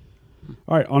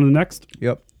 All right, on the next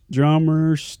Yep.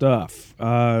 drummer stuff.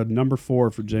 Number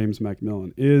 4 for James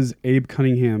McMillan is Abe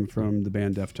Cunningham from the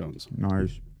band Deftones.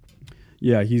 Nice.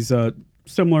 Yeah, he's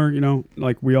similar,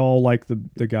 like we all like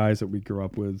the guys that we grew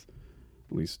up with.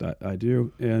 At least I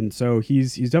do. And so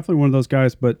he's definitely one of those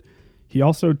guys, but he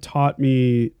also taught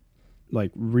me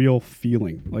like real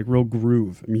feeling, like real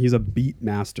groove. I mean, he's a beat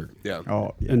master. Yeah.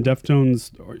 Oh, yeah. And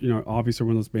Deftones, obviously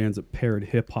one of those bands that paired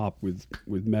hip hop with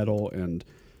metal and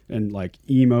like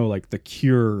emo, like The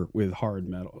Cure with hard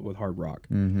metal, with hard rock.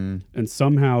 Mm-hmm. And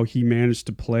somehow he managed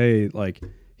to play like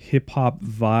hip hop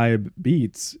vibe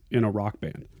beats in a rock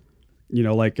band.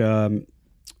 Like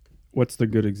what's the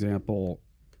good example?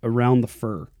 Around the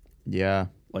Fur. Yeah.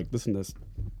 Like, listen to this.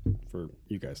 For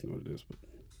you guys know what it is, but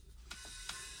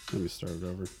let me start it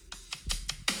over.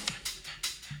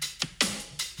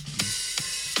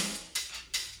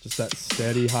 Just that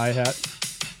steady hi-hat.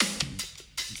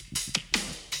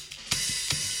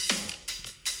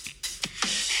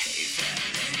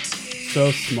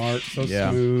 So smart, so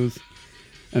Yeah. smooth.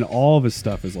 And all of his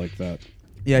stuff is like that.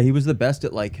 Yeah, he was the best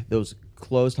at like those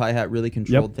closed hi-hat, really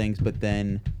controlled Yep. things, but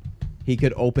then he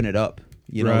could open it up.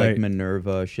 Like Right.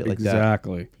 Minerva, shit like that.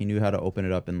 Exactly. He knew how to open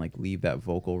it up and like leave that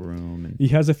vocal room. And He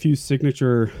has a few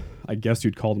signature, I guess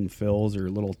you'd call them fills or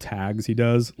little tags he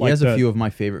does. he has a few of my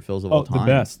favorite fills of all time. The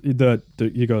best.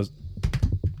 He goes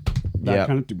that Yep.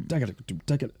 kind of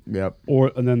Yep.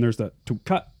 and then there's the to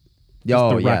cut.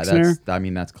 Oh the yeah, rack snare. that's. I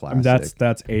mean, that's classic.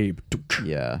 That's Abe.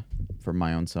 Yeah, for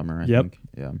My Own Summer. I Yep. think.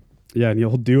 Yeah. Yeah, and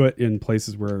he'll do it in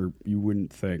places where you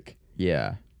wouldn't think.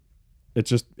 Yeah.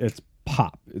 It's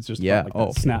pop. It's just Yeah. like Oh.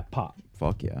 that. Snap pop.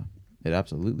 Fuck yeah. It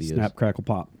absolutely Snap is. crackle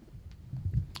pop.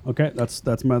 Okay,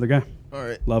 that's my other guy. All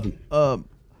right. Love him.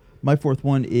 My fourth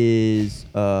one is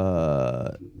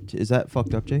that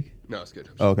fucked up, Jake? No, it's good.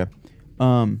 Oh, okay.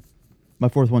 My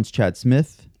fourth one's Chad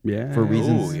Smith. Yeah. For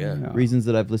reasons Ooh, yeah. reasons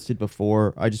that I've listed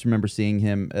before. I just remember seeing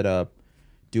him at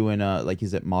doing like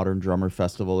he's at Modern Drummer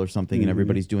Festival or something, and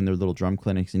everybody's doing their little drum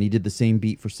clinics, and he did the same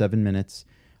beat for 7 minutes.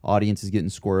 Audience is getting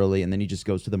squirrely, and then he just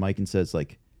goes to the mic and says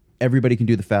like, everybody can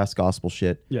do the fast gospel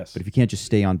shit. Yes. But if you can't just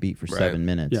stay on beat for Right. 7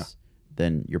 minutes, Yeah.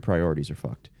 then your priorities are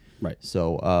fucked. Right.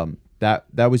 So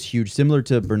that was huge. Similar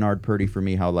to Bernard Purdy for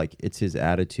me, how like it's his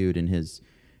attitude and his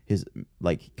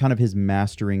like kind of his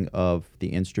mastering of the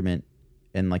instrument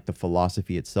and like the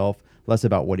philosophy itself, less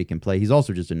about what he can play. He's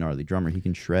also just a gnarly drummer. He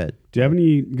can shred. Do you have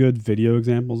any good video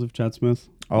examples of Chad Smith?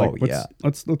 Oh, yeah.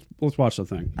 Let's watch the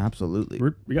thing. Absolutely.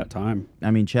 We got time.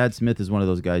 I mean, Chad Smith is one of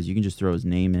those guys you can just throw his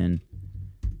name in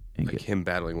and Like get. him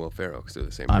battling Will Ferrell because they're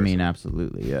the same I person. mean,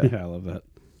 absolutely, yeah. Yeah, I love that.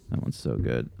 That one's so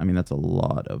good. I mean, that's a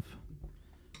lot of.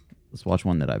 Let's watch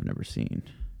one that I've never seen.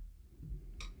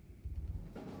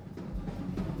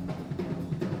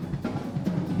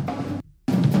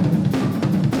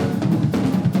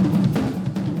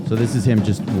 So this is him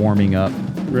just warming up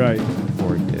Right.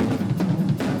 before he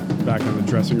did. Back in the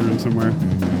dressing room somewhere.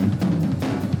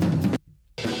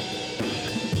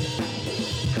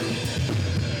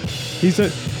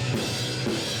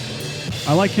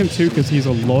 I like him too because he's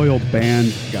a loyal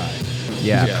band guy.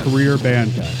 Yeah. He's a career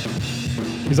band guy.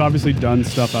 He's obviously done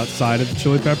stuff outside of the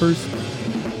Chili Peppers.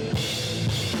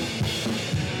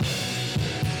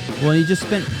 Well, he just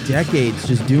spent decades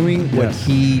just doing what Yes.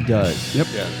 he does. Yep.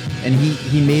 Yeah. And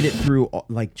he made it through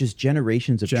like just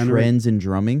generations of trends in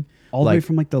drumming. All the like, way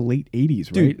from like the late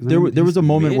 80s, right? dude, there was a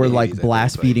moment where like mid-80s, I think,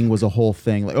 blast but- beating was a whole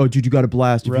thing. Like, oh, dude, you got to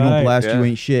blast. If you Right. don't blast, you Yeah.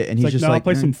 ain't shit. And It's he's like, just no, I'll like,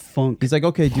 play "Eh." some funk. He's like,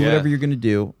 okay, do Yeah. whatever you're gonna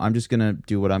do. I'm just gonna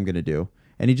do what I'm gonna do.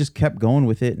 And he just kept going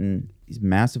with it, and he's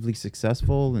massively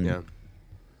successful. And Yeah.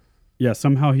 Yeah,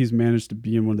 somehow he's managed to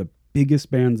be in one of the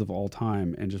biggest bands of all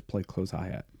time and just play close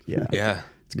hi-hat. yeah, Yeah.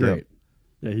 It's great.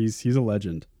 Yeah, he's a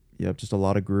legend. Yep, just a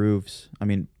lot of grooves. I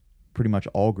mean, pretty much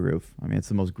all groove. I mean, it's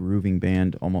the most grooving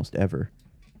band almost ever.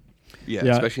 Yeah.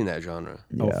 Yeah. Especially in that genre.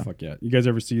 Yeah. Oh fuck yeah! You guys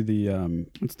ever see the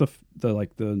what's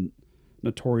the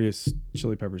Notorious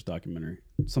Chili Peppers documentary?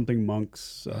 Something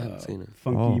Monks, I haven't seen it.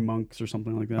 Funky Oh. Monks or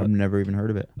something like that. I've never even heard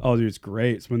of it. Oh dude, it's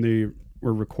great. It's when they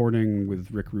were recording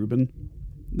with Rick Rubin.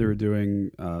 They were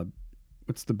doing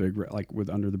what's the big like with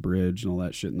Under the Bridge and all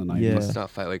that shit in the 90s. Yeah. Must Not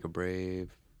Fight Like a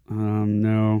Brave.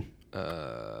 No.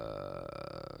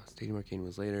 Stadium Arcane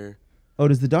was later. Oh,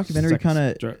 does the documentary Sex- kind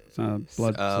of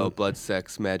blood? Blood,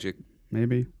 Sex, Magic.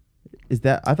 Maybe. is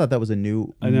that? I thought that was a I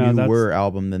know, newer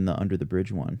album than the Under the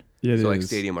Bridge one. Yeah, it So like is.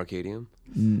 Stadium Arcadium.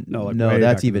 No, like no, way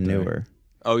that's back in even the day. newer.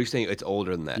 Oh, you're saying it's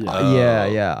older than that? Yeah.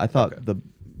 Oh. Yeah. I thought Okay. the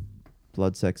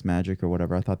Blood, Sex, Magic or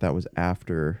whatever. I thought that was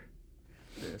after.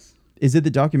 Yes. Is it the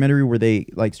documentary where they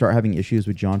like start having issues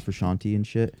with John Frusciante and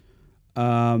shit?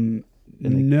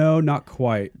 No, not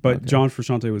quite. But Okay. John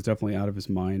Frusciante was definitely out of his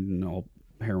mind and all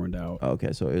heroined out.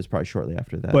 Okay, so it was probably shortly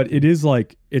after that. But it is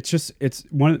like it's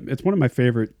one of my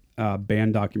favorite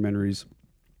band documentaries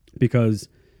because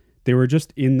they were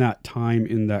just in that time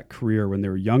in that career when they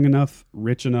were young enough,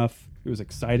 rich enough, it was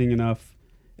exciting enough,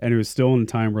 and it was still in a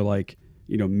time where like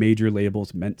major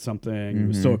labels meant something. It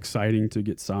was so exciting to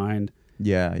get signed.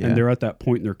 yeah. And they're at that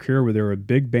point in their career where they were a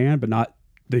big band, but not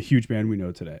the huge band we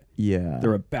know today. yeah.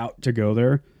 They're about to go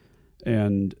there,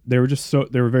 and they were just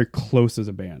they were very close as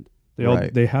a band. They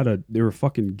Right. were a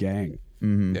fucking gang.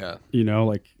 Yeah.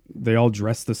 Like they all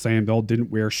dressed the same. They all didn't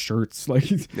wear shirts. Like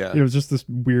Yeah. it was just this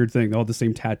weird thing. They all had the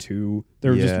same tattoo. They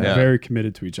were just Yeah. very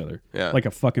committed to each other. Yeah. Like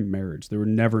a fucking marriage. They were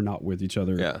never not with each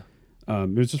other. Yeah.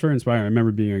 It was just very inspiring. I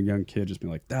remember being a young kid, just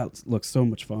being like, that looks so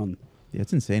much fun. Yeah,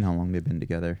 it's insane how long they've been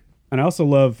together. And I also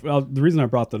love, the reason I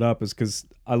brought that up is because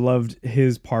I loved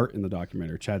his part in the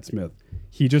documentary, Chad Smith.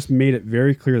 He just made it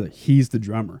very clear that he's the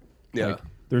drummer. Yeah. Like,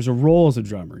 there's a role as a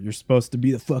drummer. You're supposed to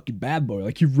be the fucking bad boy.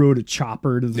 Like, he rode a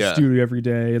chopper to the Yeah. studio every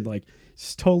day, and like,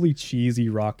 it's totally cheesy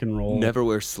rock and roll. Never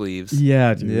wear sleeves.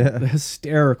 Yeah, dude. Yeah.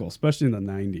 Hysterical, especially in the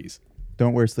 90s.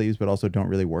 Don't wear sleeves, but also don't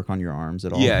really work on your arms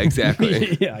at all. Yeah,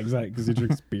 exactly. Yeah, exactly. Because he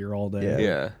drinks beer all day. Yeah.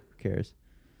 Yeah. Who cares?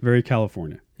 Very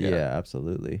California. Yeah, Yeah.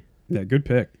 absolutely. Yeah, good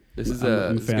pick. This is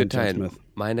I'm a fan good of Chad time. Smith.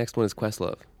 My next one is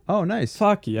Questlove. Oh, nice.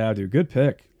 Fuck yeah, dude. Good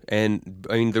pick. And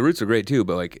I mean the Roots are great too,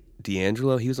 but like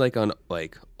D'Angelo, he was like on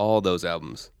like all those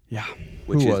albums. Yeah.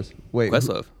 Which Who is was? Wait,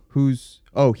 Questlove. Who's?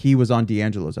 Oh, he was on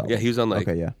D'Angelo's album. Yeah, he was on like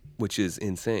Okay, yeah, which is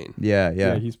insane.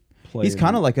 yeah. He's played. He's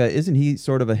kind of like isn't he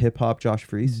sort of a hip hop Josh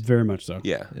Freese? very much so.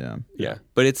 Yeah. Yeah, Yeah.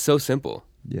 But it's so simple.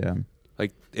 yeah.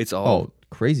 Like it's all Oh,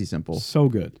 crazy simple. So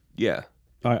good. yeah.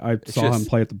 I saw just- him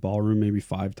play at the ballroom maybe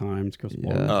 5 times. Chris Yeah.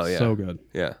 Ballroom. Oh, yeah. So good.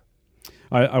 Yeah.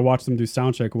 I watched them do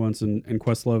soundcheck once, and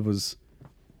Questlove was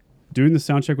doing the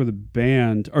soundcheck with a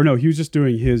band. Or no, he was just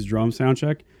doing his drum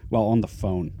soundcheck while on the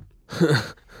phone.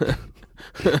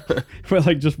 With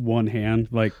like just one hand,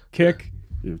 like kick.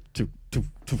 Oh,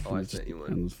 I sent you on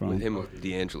one his phone. with him with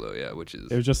D'Angelo, yeah, which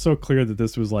is It was just so clear that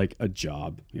this was like a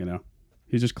job,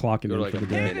 He's just clocking They're in like for a the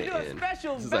day. minute in.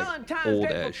 Special This is like Valentine's old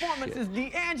Day ass performances,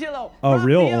 shit. D'Angelo, Oh,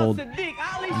 real Raphael old. Sadiq,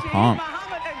 Ali Shaheed pumped.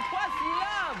 Muhammad, and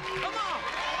Questlove. Come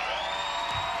on.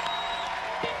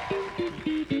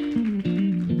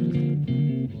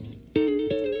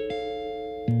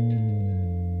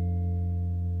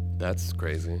 That's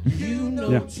crazy.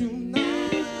 Yeah.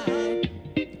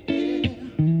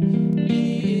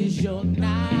 Is your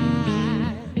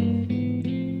night.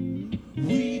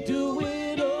 We do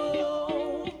it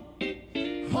all.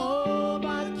 Hold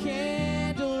by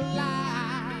candlelight.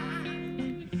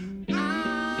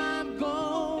 I'm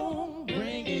gonna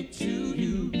bring it to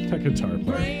you. That guitar player.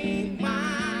 Bring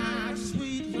my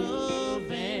sweet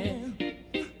love and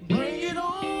bring it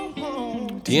on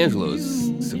home. D'Angelo is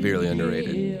severely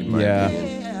underrated. In my Yeah.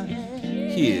 opinion.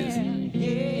 He is.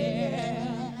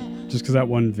 Just because that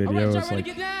one video is like,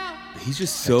 He's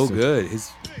just so good.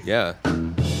 Yeah. by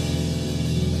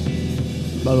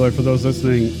the way, for those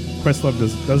listening, Questlove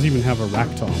doesn't even have a rack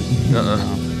tom.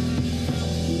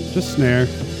 Just snare.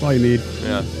 That's all you need.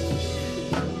 Yeah.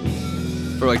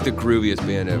 For like the grooviest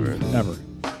band ever. Ever.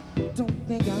 Don't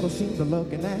think I don't seem to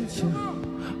looking at you.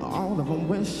 All of them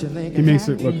wishing they He could makes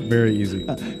have it look you. very easy.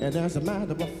 And as a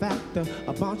matter of fact,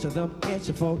 a bunch of them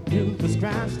itching for you to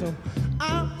scratch them.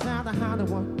 I'm trying to hide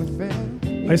what we feel.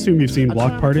 I assume you've seen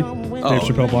Block Party? Dave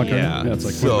Chappelle Block Party? yeah. Yeah, it's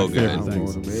like So one of my favorite good.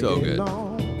 things. So good.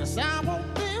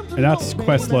 And that's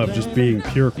Questlove just being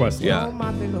pure Questlove.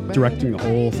 Yeah. Directing the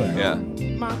whole thing. Yeah.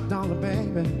 My dollar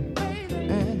baby.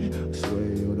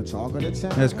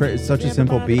 That's crazy. It's such a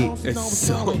simple beat, It's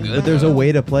so good. but there's a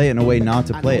way to play it and a way not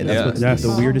to play it. That's Yeah. what's Yes. the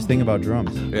weirdest thing about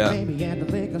drums. Yeah.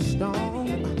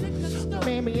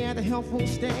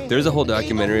 There's a whole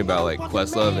documentary about like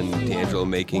Questlove and D'Angelo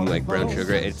making like Brown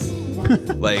Sugar. It's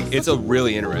like it's a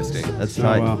really interesting. That's Oh,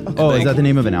 tight. wow. Oh, Like- is that the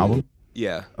name of an album?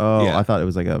 Yeah. Oh, yeah. I thought it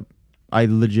was like I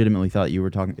legitimately thought you were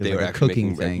talking. It was They were like a actually cooking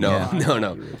making thing. No, Yeah.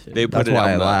 no. They put That's it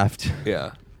why out. I laughed.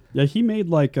 Yeah. Yeah, he made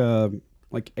like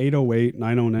 808,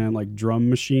 909 like drum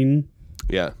machine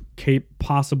Yeah.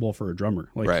 possible for a drummer.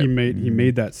 Like Right. he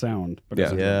made that sound.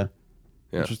 Because Yeah. of Yeah.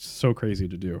 Yeah. It's just so crazy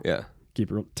to do. Yeah.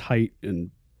 Keep it real tight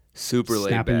and Super laid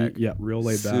snapping, back. yeah, real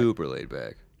laid back. Super laid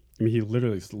back. I mean, he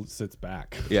literally sits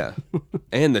back. Yeah,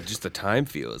 and just the time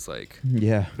feel is like.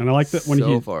 Yeah. And I like that when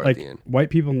So he far at like the end. white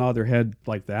people nod their head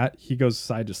like that, he goes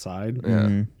side to side.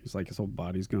 Yeah. He's like his whole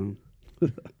body's going.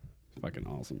 Fucking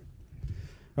awesome.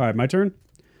 All right, my turn.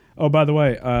 Oh, by the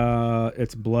way,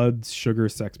 it's Blood, Sugar,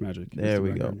 Sex, Magic. There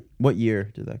we go. What year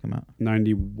did that come out?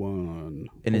 91.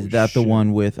 And is Holy that the shit.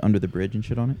 one with Under the Bridge and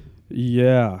shit on it?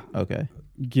 Yeah. Okay.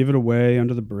 Give It Away,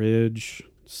 Under the Bridge,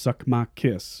 Suck My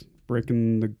Kiss,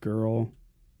 Breaking the Girl.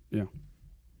 Yeah.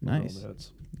 Nice. All the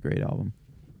hits. Great album.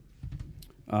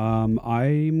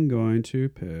 I'm going to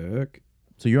pick.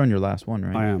 So you're on your last one,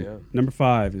 right? I am. Yeah. Number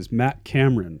 5 is Matt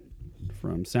Cameron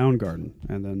from Soundgarden,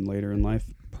 and then later in life,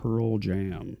 Pearl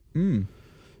Jam.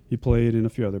 He played in a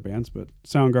few other bands, but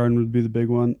Soundgarden would be the big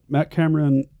one. Matt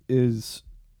Cameron is,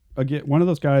 again, one of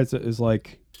those guys that is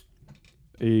like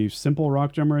a simple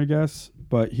rock drummer, I guess,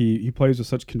 but he plays with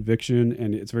such conviction,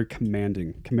 and it's very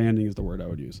commanding. Commanding is the word I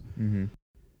would use. Mm-hmm.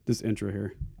 This intro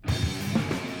here.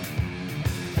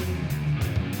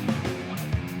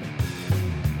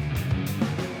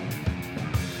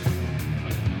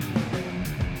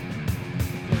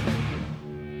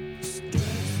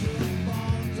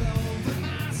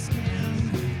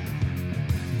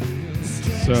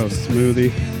 So smoothie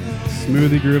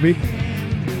groovy.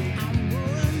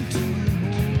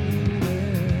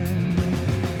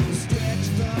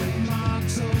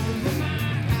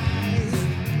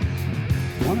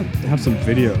 I want to have some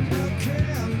video.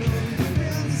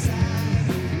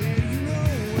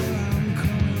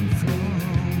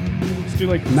 Let's do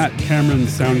like Matt Cameron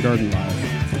Soundgarden live.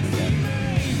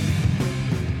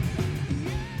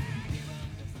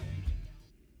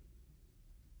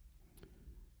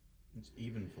 It's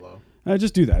even flow.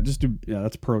 Just do that. Just do, yeah,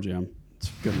 that's Pearl Jam. It's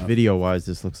good enough. Video wise,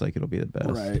 this looks like it'll be the best.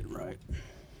 Right.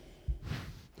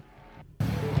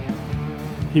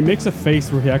 He makes a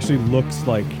face where he actually looks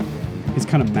like he's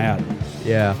kind of mad.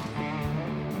 Yeah.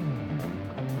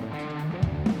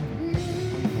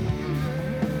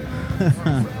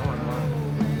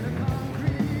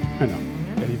 I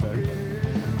know. Eddie Vedder.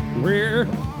 Where?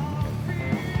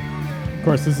 Of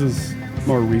course, this is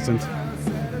more recent.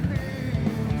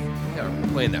 Yeah, we're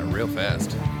playing that real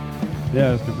fast.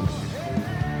 Yeah, it's different.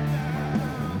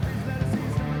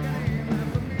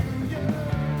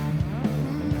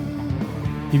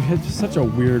 He had just such a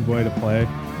weird way to play.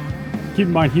 Keep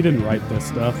in mind, he didn't write this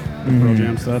stuff, the Pearl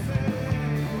Jam stuff.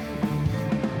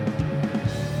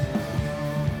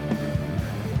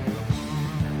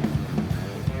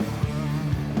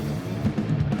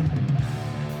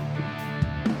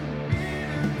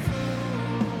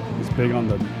 He's big on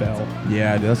the bell.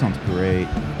 Yeah, dude, that sounds great.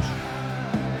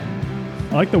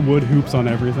 I like the wood hoops on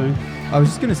everything. I was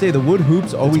just gonna say the wood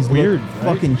hoops always weird, look right?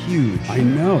 fucking huge. I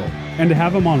know. And to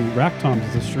have them on rack toms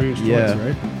is a strange choice, Yeah.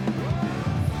 right?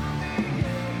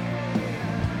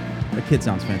 That kid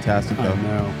sounds fantastic I though.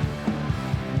 know.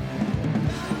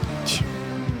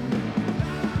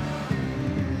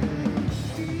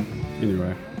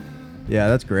 Anyway. Yeah,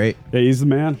 that's great. Yeah, he's the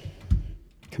man.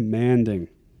 Commanding.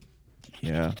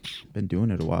 Yeah, been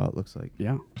doing it a while. It looks like.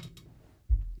 Yeah.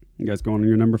 You guys going on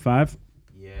your number 5?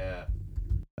 Yeah.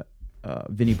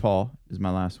 Vinnie Paul is my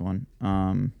last one.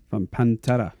 From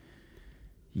Pantera.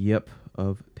 Yep,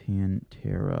 of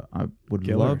Pantera. I would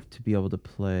Killer. love to be able to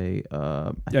play.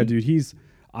 I Yeah, think- dude,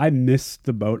 I missed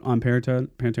the boat on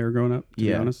Pantera growing up, to be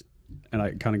Yeah. honest. And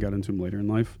I kind of got into him later in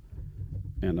life.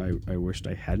 And I wished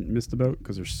I hadn't missed the boat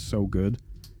because they're so good.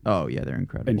 Oh yeah, they're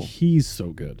incredible. And he's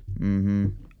so good. Mm-hmm.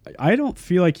 I don't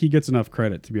feel like he gets enough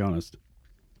credit, to be honest.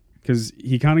 Because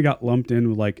he kind of got lumped in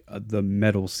with like the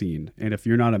metal scene. And if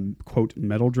you're not a, quote,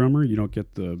 metal drummer, you don't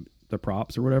get the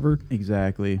props or whatever.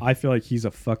 Exactly. I feel like he's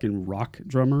a fucking rock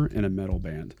drummer in a metal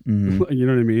band. Mhm. You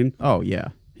know what I mean? Oh yeah.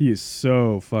 He is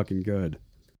so fucking good.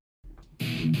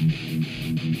 Dude,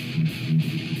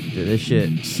 this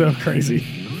shit. So crazy.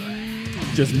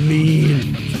 Just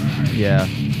mean. Yeah.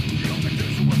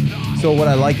 So what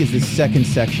I like is this second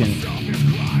section,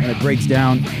 and it breaks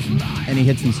down, and he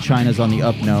hits these chinas on the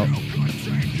up note.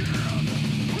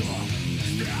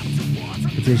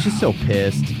 But he's just so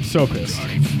pissed. So pissed.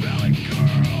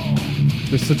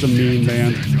 They're such a mean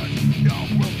band.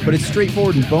 But it's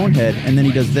straightforward and bonehead, and then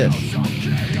he does this.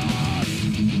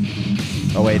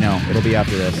 Oh wait, no, it'll be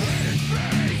after this.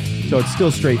 So it's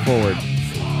still straightforward.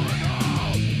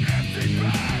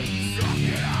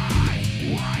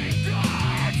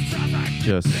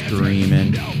 Just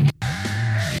screaming.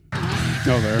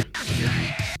 Oh, there.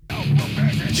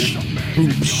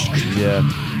 Yeah.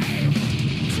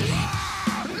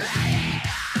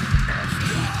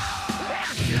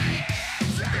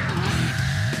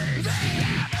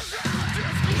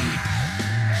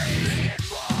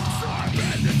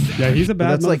 Yeah, he's a But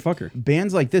bad that's like motherfucker.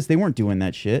 bands like this. They weren't doing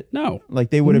that shit. No. Like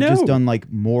they would have just No. done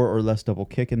like more or less double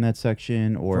kick in that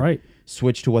section, or Right.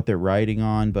 switch to what they're riding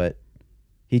on. But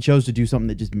he chose to do something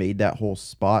that just made that whole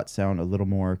spot sound a little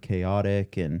more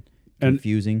chaotic and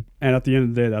confusing. And at the end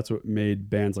of the day, that's what made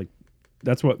bands like,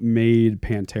 that's what made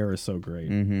Pantera so great.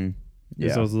 Mm-hmm. Is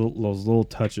Yeah. those little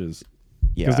touches.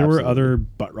 Yeah. Because there were absolutely. other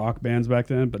butt rock bands back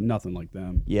then, but nothing like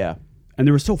them. Yeah. And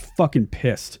they were so fucking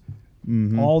pissed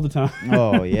all the time.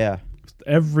 Oh yeah.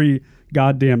 Every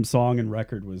goddamn song and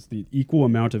record was the equal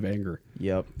amount of anger.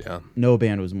 Yep. Yeah. No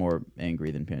band was more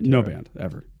angry than Pantera. No band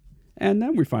ever. And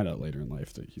then we find out later in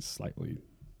life that he's slightly,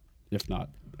 if not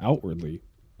outwardly,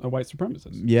 a white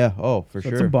supremacist. Yeah. Oh, for So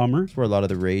sure. it's a bummer. That's where a lot of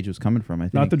the rage was coming from. I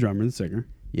think. Not the drummer, the singer.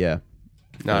 Yeah.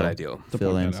 Not Phil. ideal. To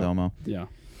Phil point that out. Anselmo. Yeah.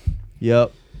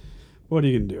 Yep. What are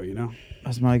you gonna do? You know.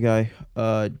 That's my guy.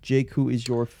 Jake, who is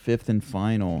your fifth and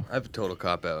final? I have a total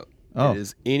cop out. Oh. It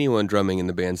is anyone drumming in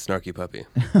the band Snarky Puppy.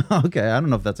 Okay, I don't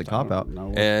know if that's a cop out.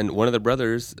 No. And one of the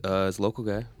brothers is a local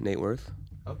guy, Nate Worth.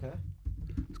 Okay.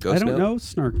 I don't know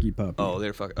Snarky Puppy. Oh,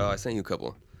 they're fuck. Oh, I sent you a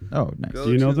couple. Oh, nice. Go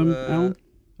Do you know to, them, Alan?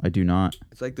 I do not.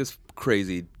 It's like this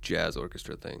crazy jazz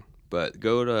orchestra thing. But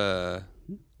go to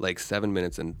like 7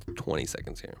 minutes and 20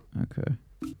 seconds here.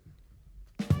 Okay.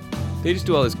 They just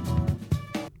do all this.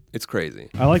 It's crazy.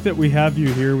 I like that we have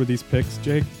you here with these picks,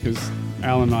 Jake, because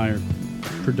Alan and I are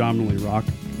predominantly rock.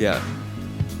 Yeah.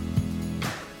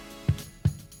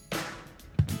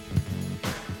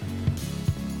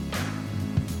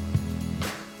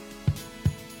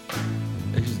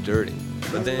 It's just dirty.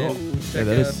 But then check that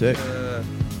is out, sick. Such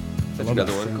love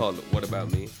another that one sound. called "What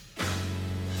About Me."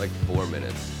 Like 4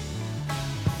 minutes.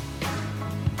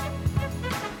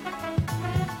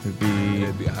 Could be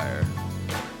It'd be higher.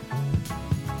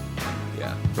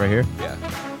 Yeah, right here. yeah.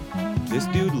 This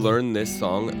dude learned this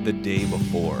song the day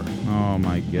before, Oh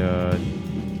my god.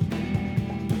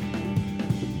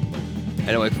 and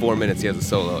in like 4 minutes he has a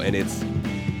solo, and it's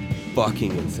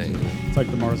fucking insane. It's like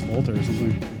the Mars Volta or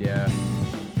something. Yeah.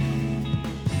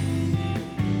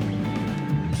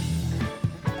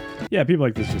 Yeah, people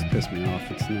like this just piss me off.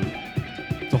 It's not.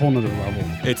 It's a whole nother level.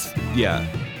 It's yeah.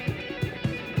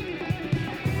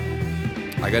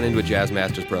 I got into a jazz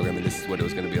master's program, and this is what it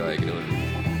was going to be like, and it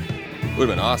would have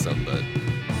been awesome, but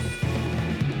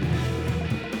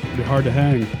It'd be hard to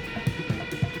hang.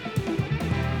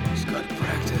 just got to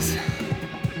practice.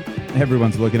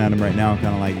 Everyone's looking at him right now,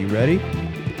 kind of like, "You ready?"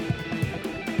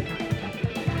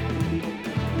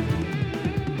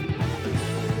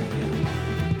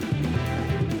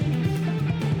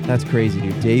 That's crazy,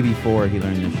 dude. Day before he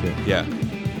learned this shit. Yeah.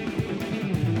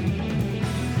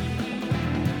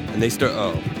 And they start.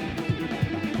 Oh.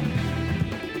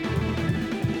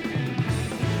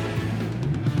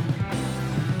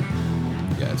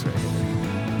 Yeah, that's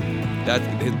right.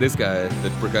 That this guy, the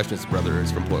percussionist's brother,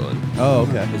 is from Portland. Oh,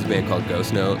 okay. There's a band called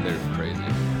Ghost Note. They're crazy.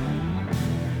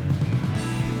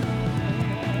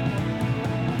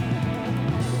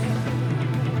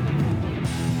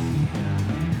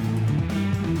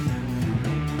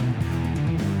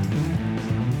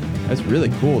 That's really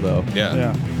cool, though. Yeah.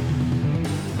 Yeah.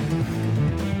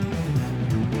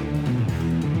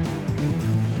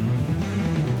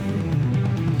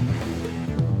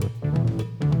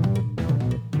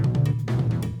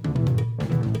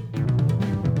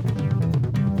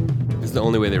 It's the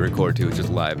only way they record too. It's just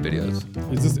live videos.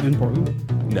 Is this in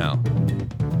Portland? No.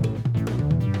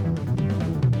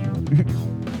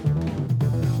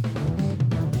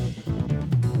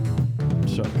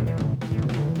 Shut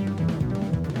up.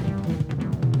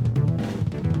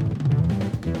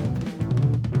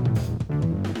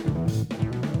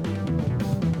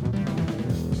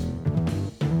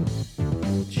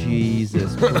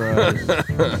 Jesus Christ.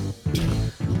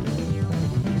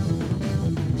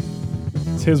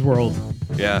 It's his world.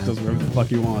 Yeah. Does whatever the fuck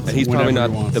he wants. And he's probably whenever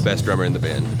not he wants. the best drummer in the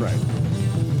band. Right.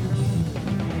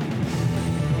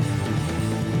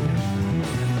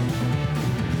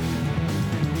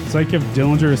 It's like if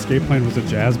Dillinger Escape Plan was a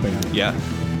jazz band. Yeah.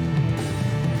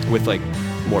 With like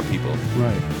more people.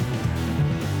 Right.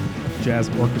 Jazz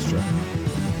orchestra.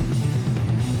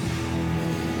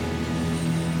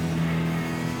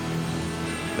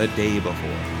 The day before.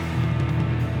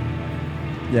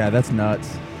 Yeah, that's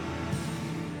nuts.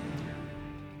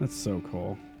 That's so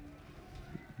cool.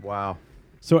 Wow.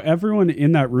 So everyone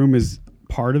in that room is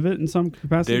part of it in some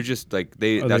capacity? They're just like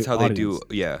they. Are That's they how they do. audience?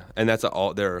 Yeah, and that's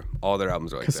all their albums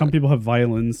are like Because that. some people have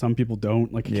violins, some people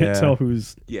don't. Like, you Yeah. can't tell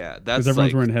who's... Yeah, that's Because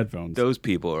everyone's like wearing headphones. those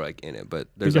people are like in it, but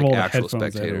Think there's of like all the actual headphones they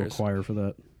had to spectators. acquire for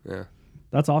that. Yeah,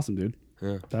 That's awesome, dude.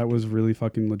 Yeah. That was really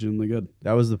fucking legitimately good.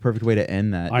 That was the perfect way to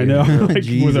end that. I dude. know, like, with a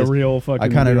Jesus. real fucking. I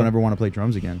kind of deal. don't ever want to play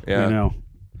drums again. Yeah. I know.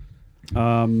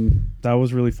 That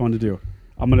was really fun to do.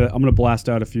 I'm gonna blast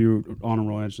out a few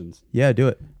honorable mentions. Yeah, do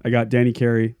it. I got Danny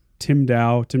Carey, Tim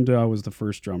Dow. Tim Dow was the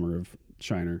first drummer of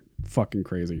Shiner. Fucking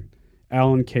crazy.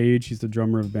 Alan Cage, he's the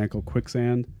drummer of a band called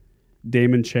Quicksand.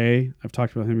 Damon Che, I've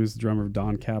talked about him. He's the drummer of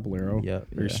Don Caballero. Yeah,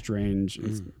 Very yeah. strange.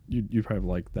 You probably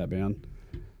like that band.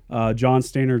 John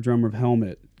Stainer, drummer of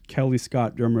Helmet. Kelly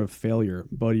Scott, drummer of Failure.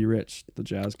 Buddy Rich, the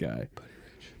jazz guy.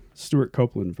 Stuart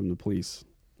Copeland from The Police.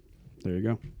 There you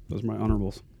go. Those are my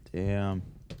honorables. Damn.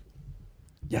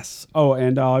 Yes. Oh,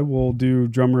 and I will do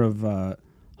drummer of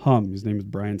Hum. His name is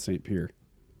Brian St. Pierre.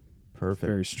 Perfect.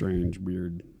 Very strange,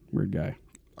 weird guy.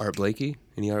 Art Blakey?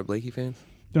 Any Art Blakey fans?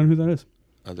 Don't know who that is.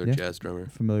 Other Yeah. jazz drummer.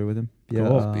 Familiar with him? Cool.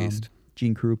 Yeah. Beast.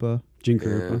 Gene Krupa. Gene Yeah.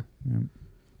 Krupa. Yeah.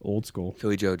 Old school.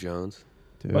 Philly Joe Jones.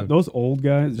 Dude. But those old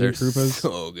guys, Gene They're Krupas,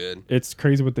 so good. it's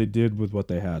crazy what they did with what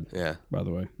they had, Yeah. by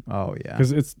the way. Oh yeah.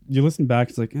 Because it's you listen back,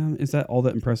 it's like, is that all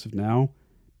that impressive now?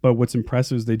 But what's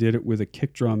impressive is they did it with a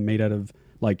kick drum made out of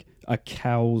like a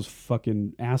cow's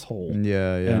fucking asshole.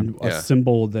 Yeah, yeah. And a Yeah.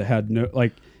 cymbal that had no,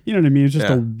 like, you know what I mean? It's just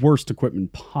Yeah. the worst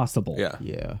equipment possible. Yeah.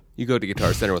 Yeah. You go to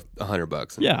Guitar Center with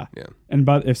 $100. and- Yeah. Yeah. And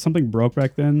but if something broke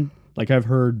back then, like I've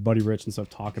heard Buddy Rich and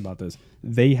stuff talk about this,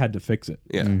 they had to fix it.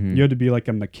 Yeah. You had to be like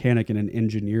a mechanic and an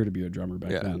engineer to be a drummer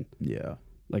back Yeah. then. Yeah.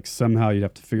 Like somehow you'd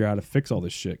have to figure out how to fix all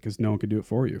this shit because no one could do it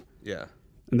for you. Yeah.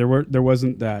 And there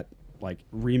wasn't that, like,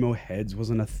 Remo heads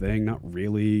wasn't a thing, not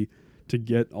really. To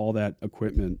get all that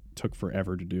equipment took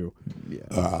forever to do.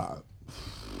 Yeah.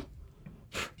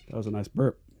 That was a nice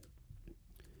burp.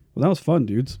 Well, that was fun,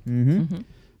 dudes. Mm-hmm.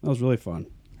 That was really fun.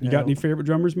 You got any favorite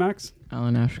drummers, Max?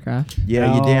 Alan Ashcraft.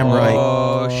 Yeah, you damn right.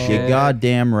 Oh, You shit.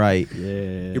 goddamn right.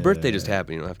 Yeah. Your birthday just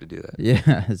happened. You don't have to do that. Yeah,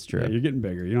 that's true. Yeah, you're getting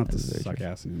bigger. You don't have to That's very suck true.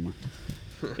 ass anymore.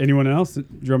 Anyone else?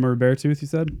 Drummer Beartooth, you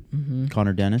said? Mm-hmm.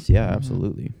 Connor Dennis, yeah,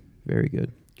 absolutely. Very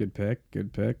good. Good pick.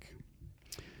 Good pick.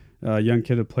 Young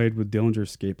kid that played with Dillinger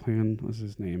Escape Plan. What's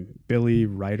his name? Billy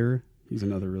Ryder. He's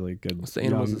another really good What's the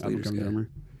Animals young as Leaders up-and-coming guy? drummer.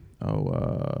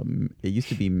 Oh, it used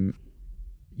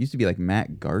to be like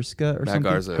Matt Garska or Matt something.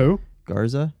 Garza. Who?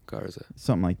 Garza, Garza.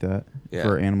 something like that. Yeah.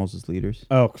 For Animals as Leaders.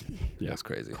 Oh, yeah. That's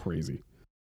crazy. Crazy.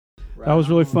 That was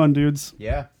really fun, dudes.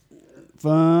 Yeah.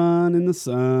 Fun in the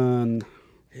sun.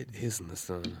 It is in the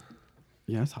sun.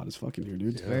 Yeah, it's hot as fuck in here,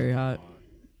 dude. It's very hot.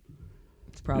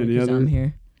 It's probably Any because other- I'm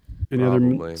here. Any other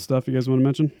Probably. stuff you guys want to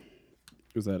mention?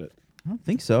 Was that it? I don't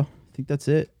think so. I think that's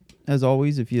it. As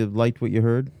always, if you liked what you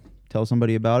heard, tell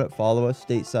somebody about it. Follow us,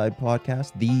 Stateside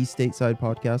Podcast, the Stateside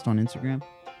Podcast on Instagram.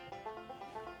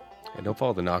 And don't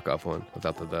follow the knockoff one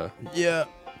without the. Yeah.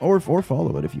 Or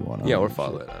follow it if you want. Yeah, or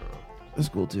follow it. I don't know. That's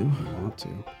cool too. I want to.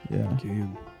 Yeah.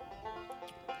 Can.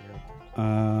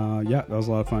 Yeah, that was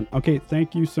a lot of fun. Okay,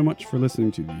 thank you so much for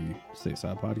listening to the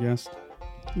Stateside Podcast.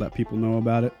 Let people know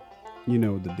about it. You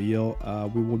know the deal.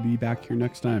 We will be back here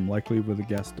next time, likely with a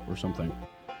guest or something.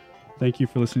 Thank you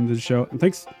for listening to the show, and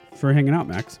thanks for hanging out,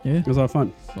 Max. Yeah. It was a lot of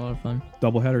fun. It's a lot of fun.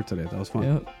 Double header today. That was fun.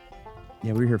 Yep.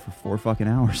 Yeah, we were here for 4 fucking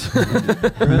hours.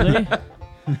 Really?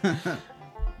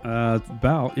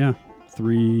 About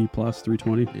 3 plus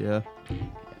 320. yeah.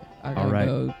 I gotta All right.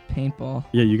 go paintball.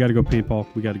 Yeah, you got to go paintball.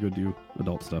 We got to go do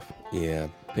adult stuff. Yeah.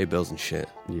 Pay bills and shit.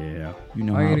 Yeah. You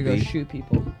know Or I how gotta it go be. shoot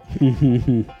people.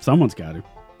 Someone's got to.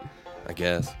 I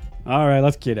guess. All right,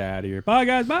 let's get out of here. Bye,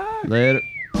 guys. Bye. Later.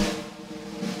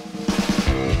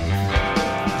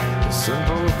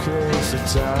 Simple case of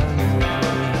time.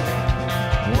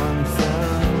 One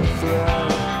fan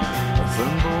thread, a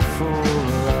thimble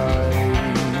full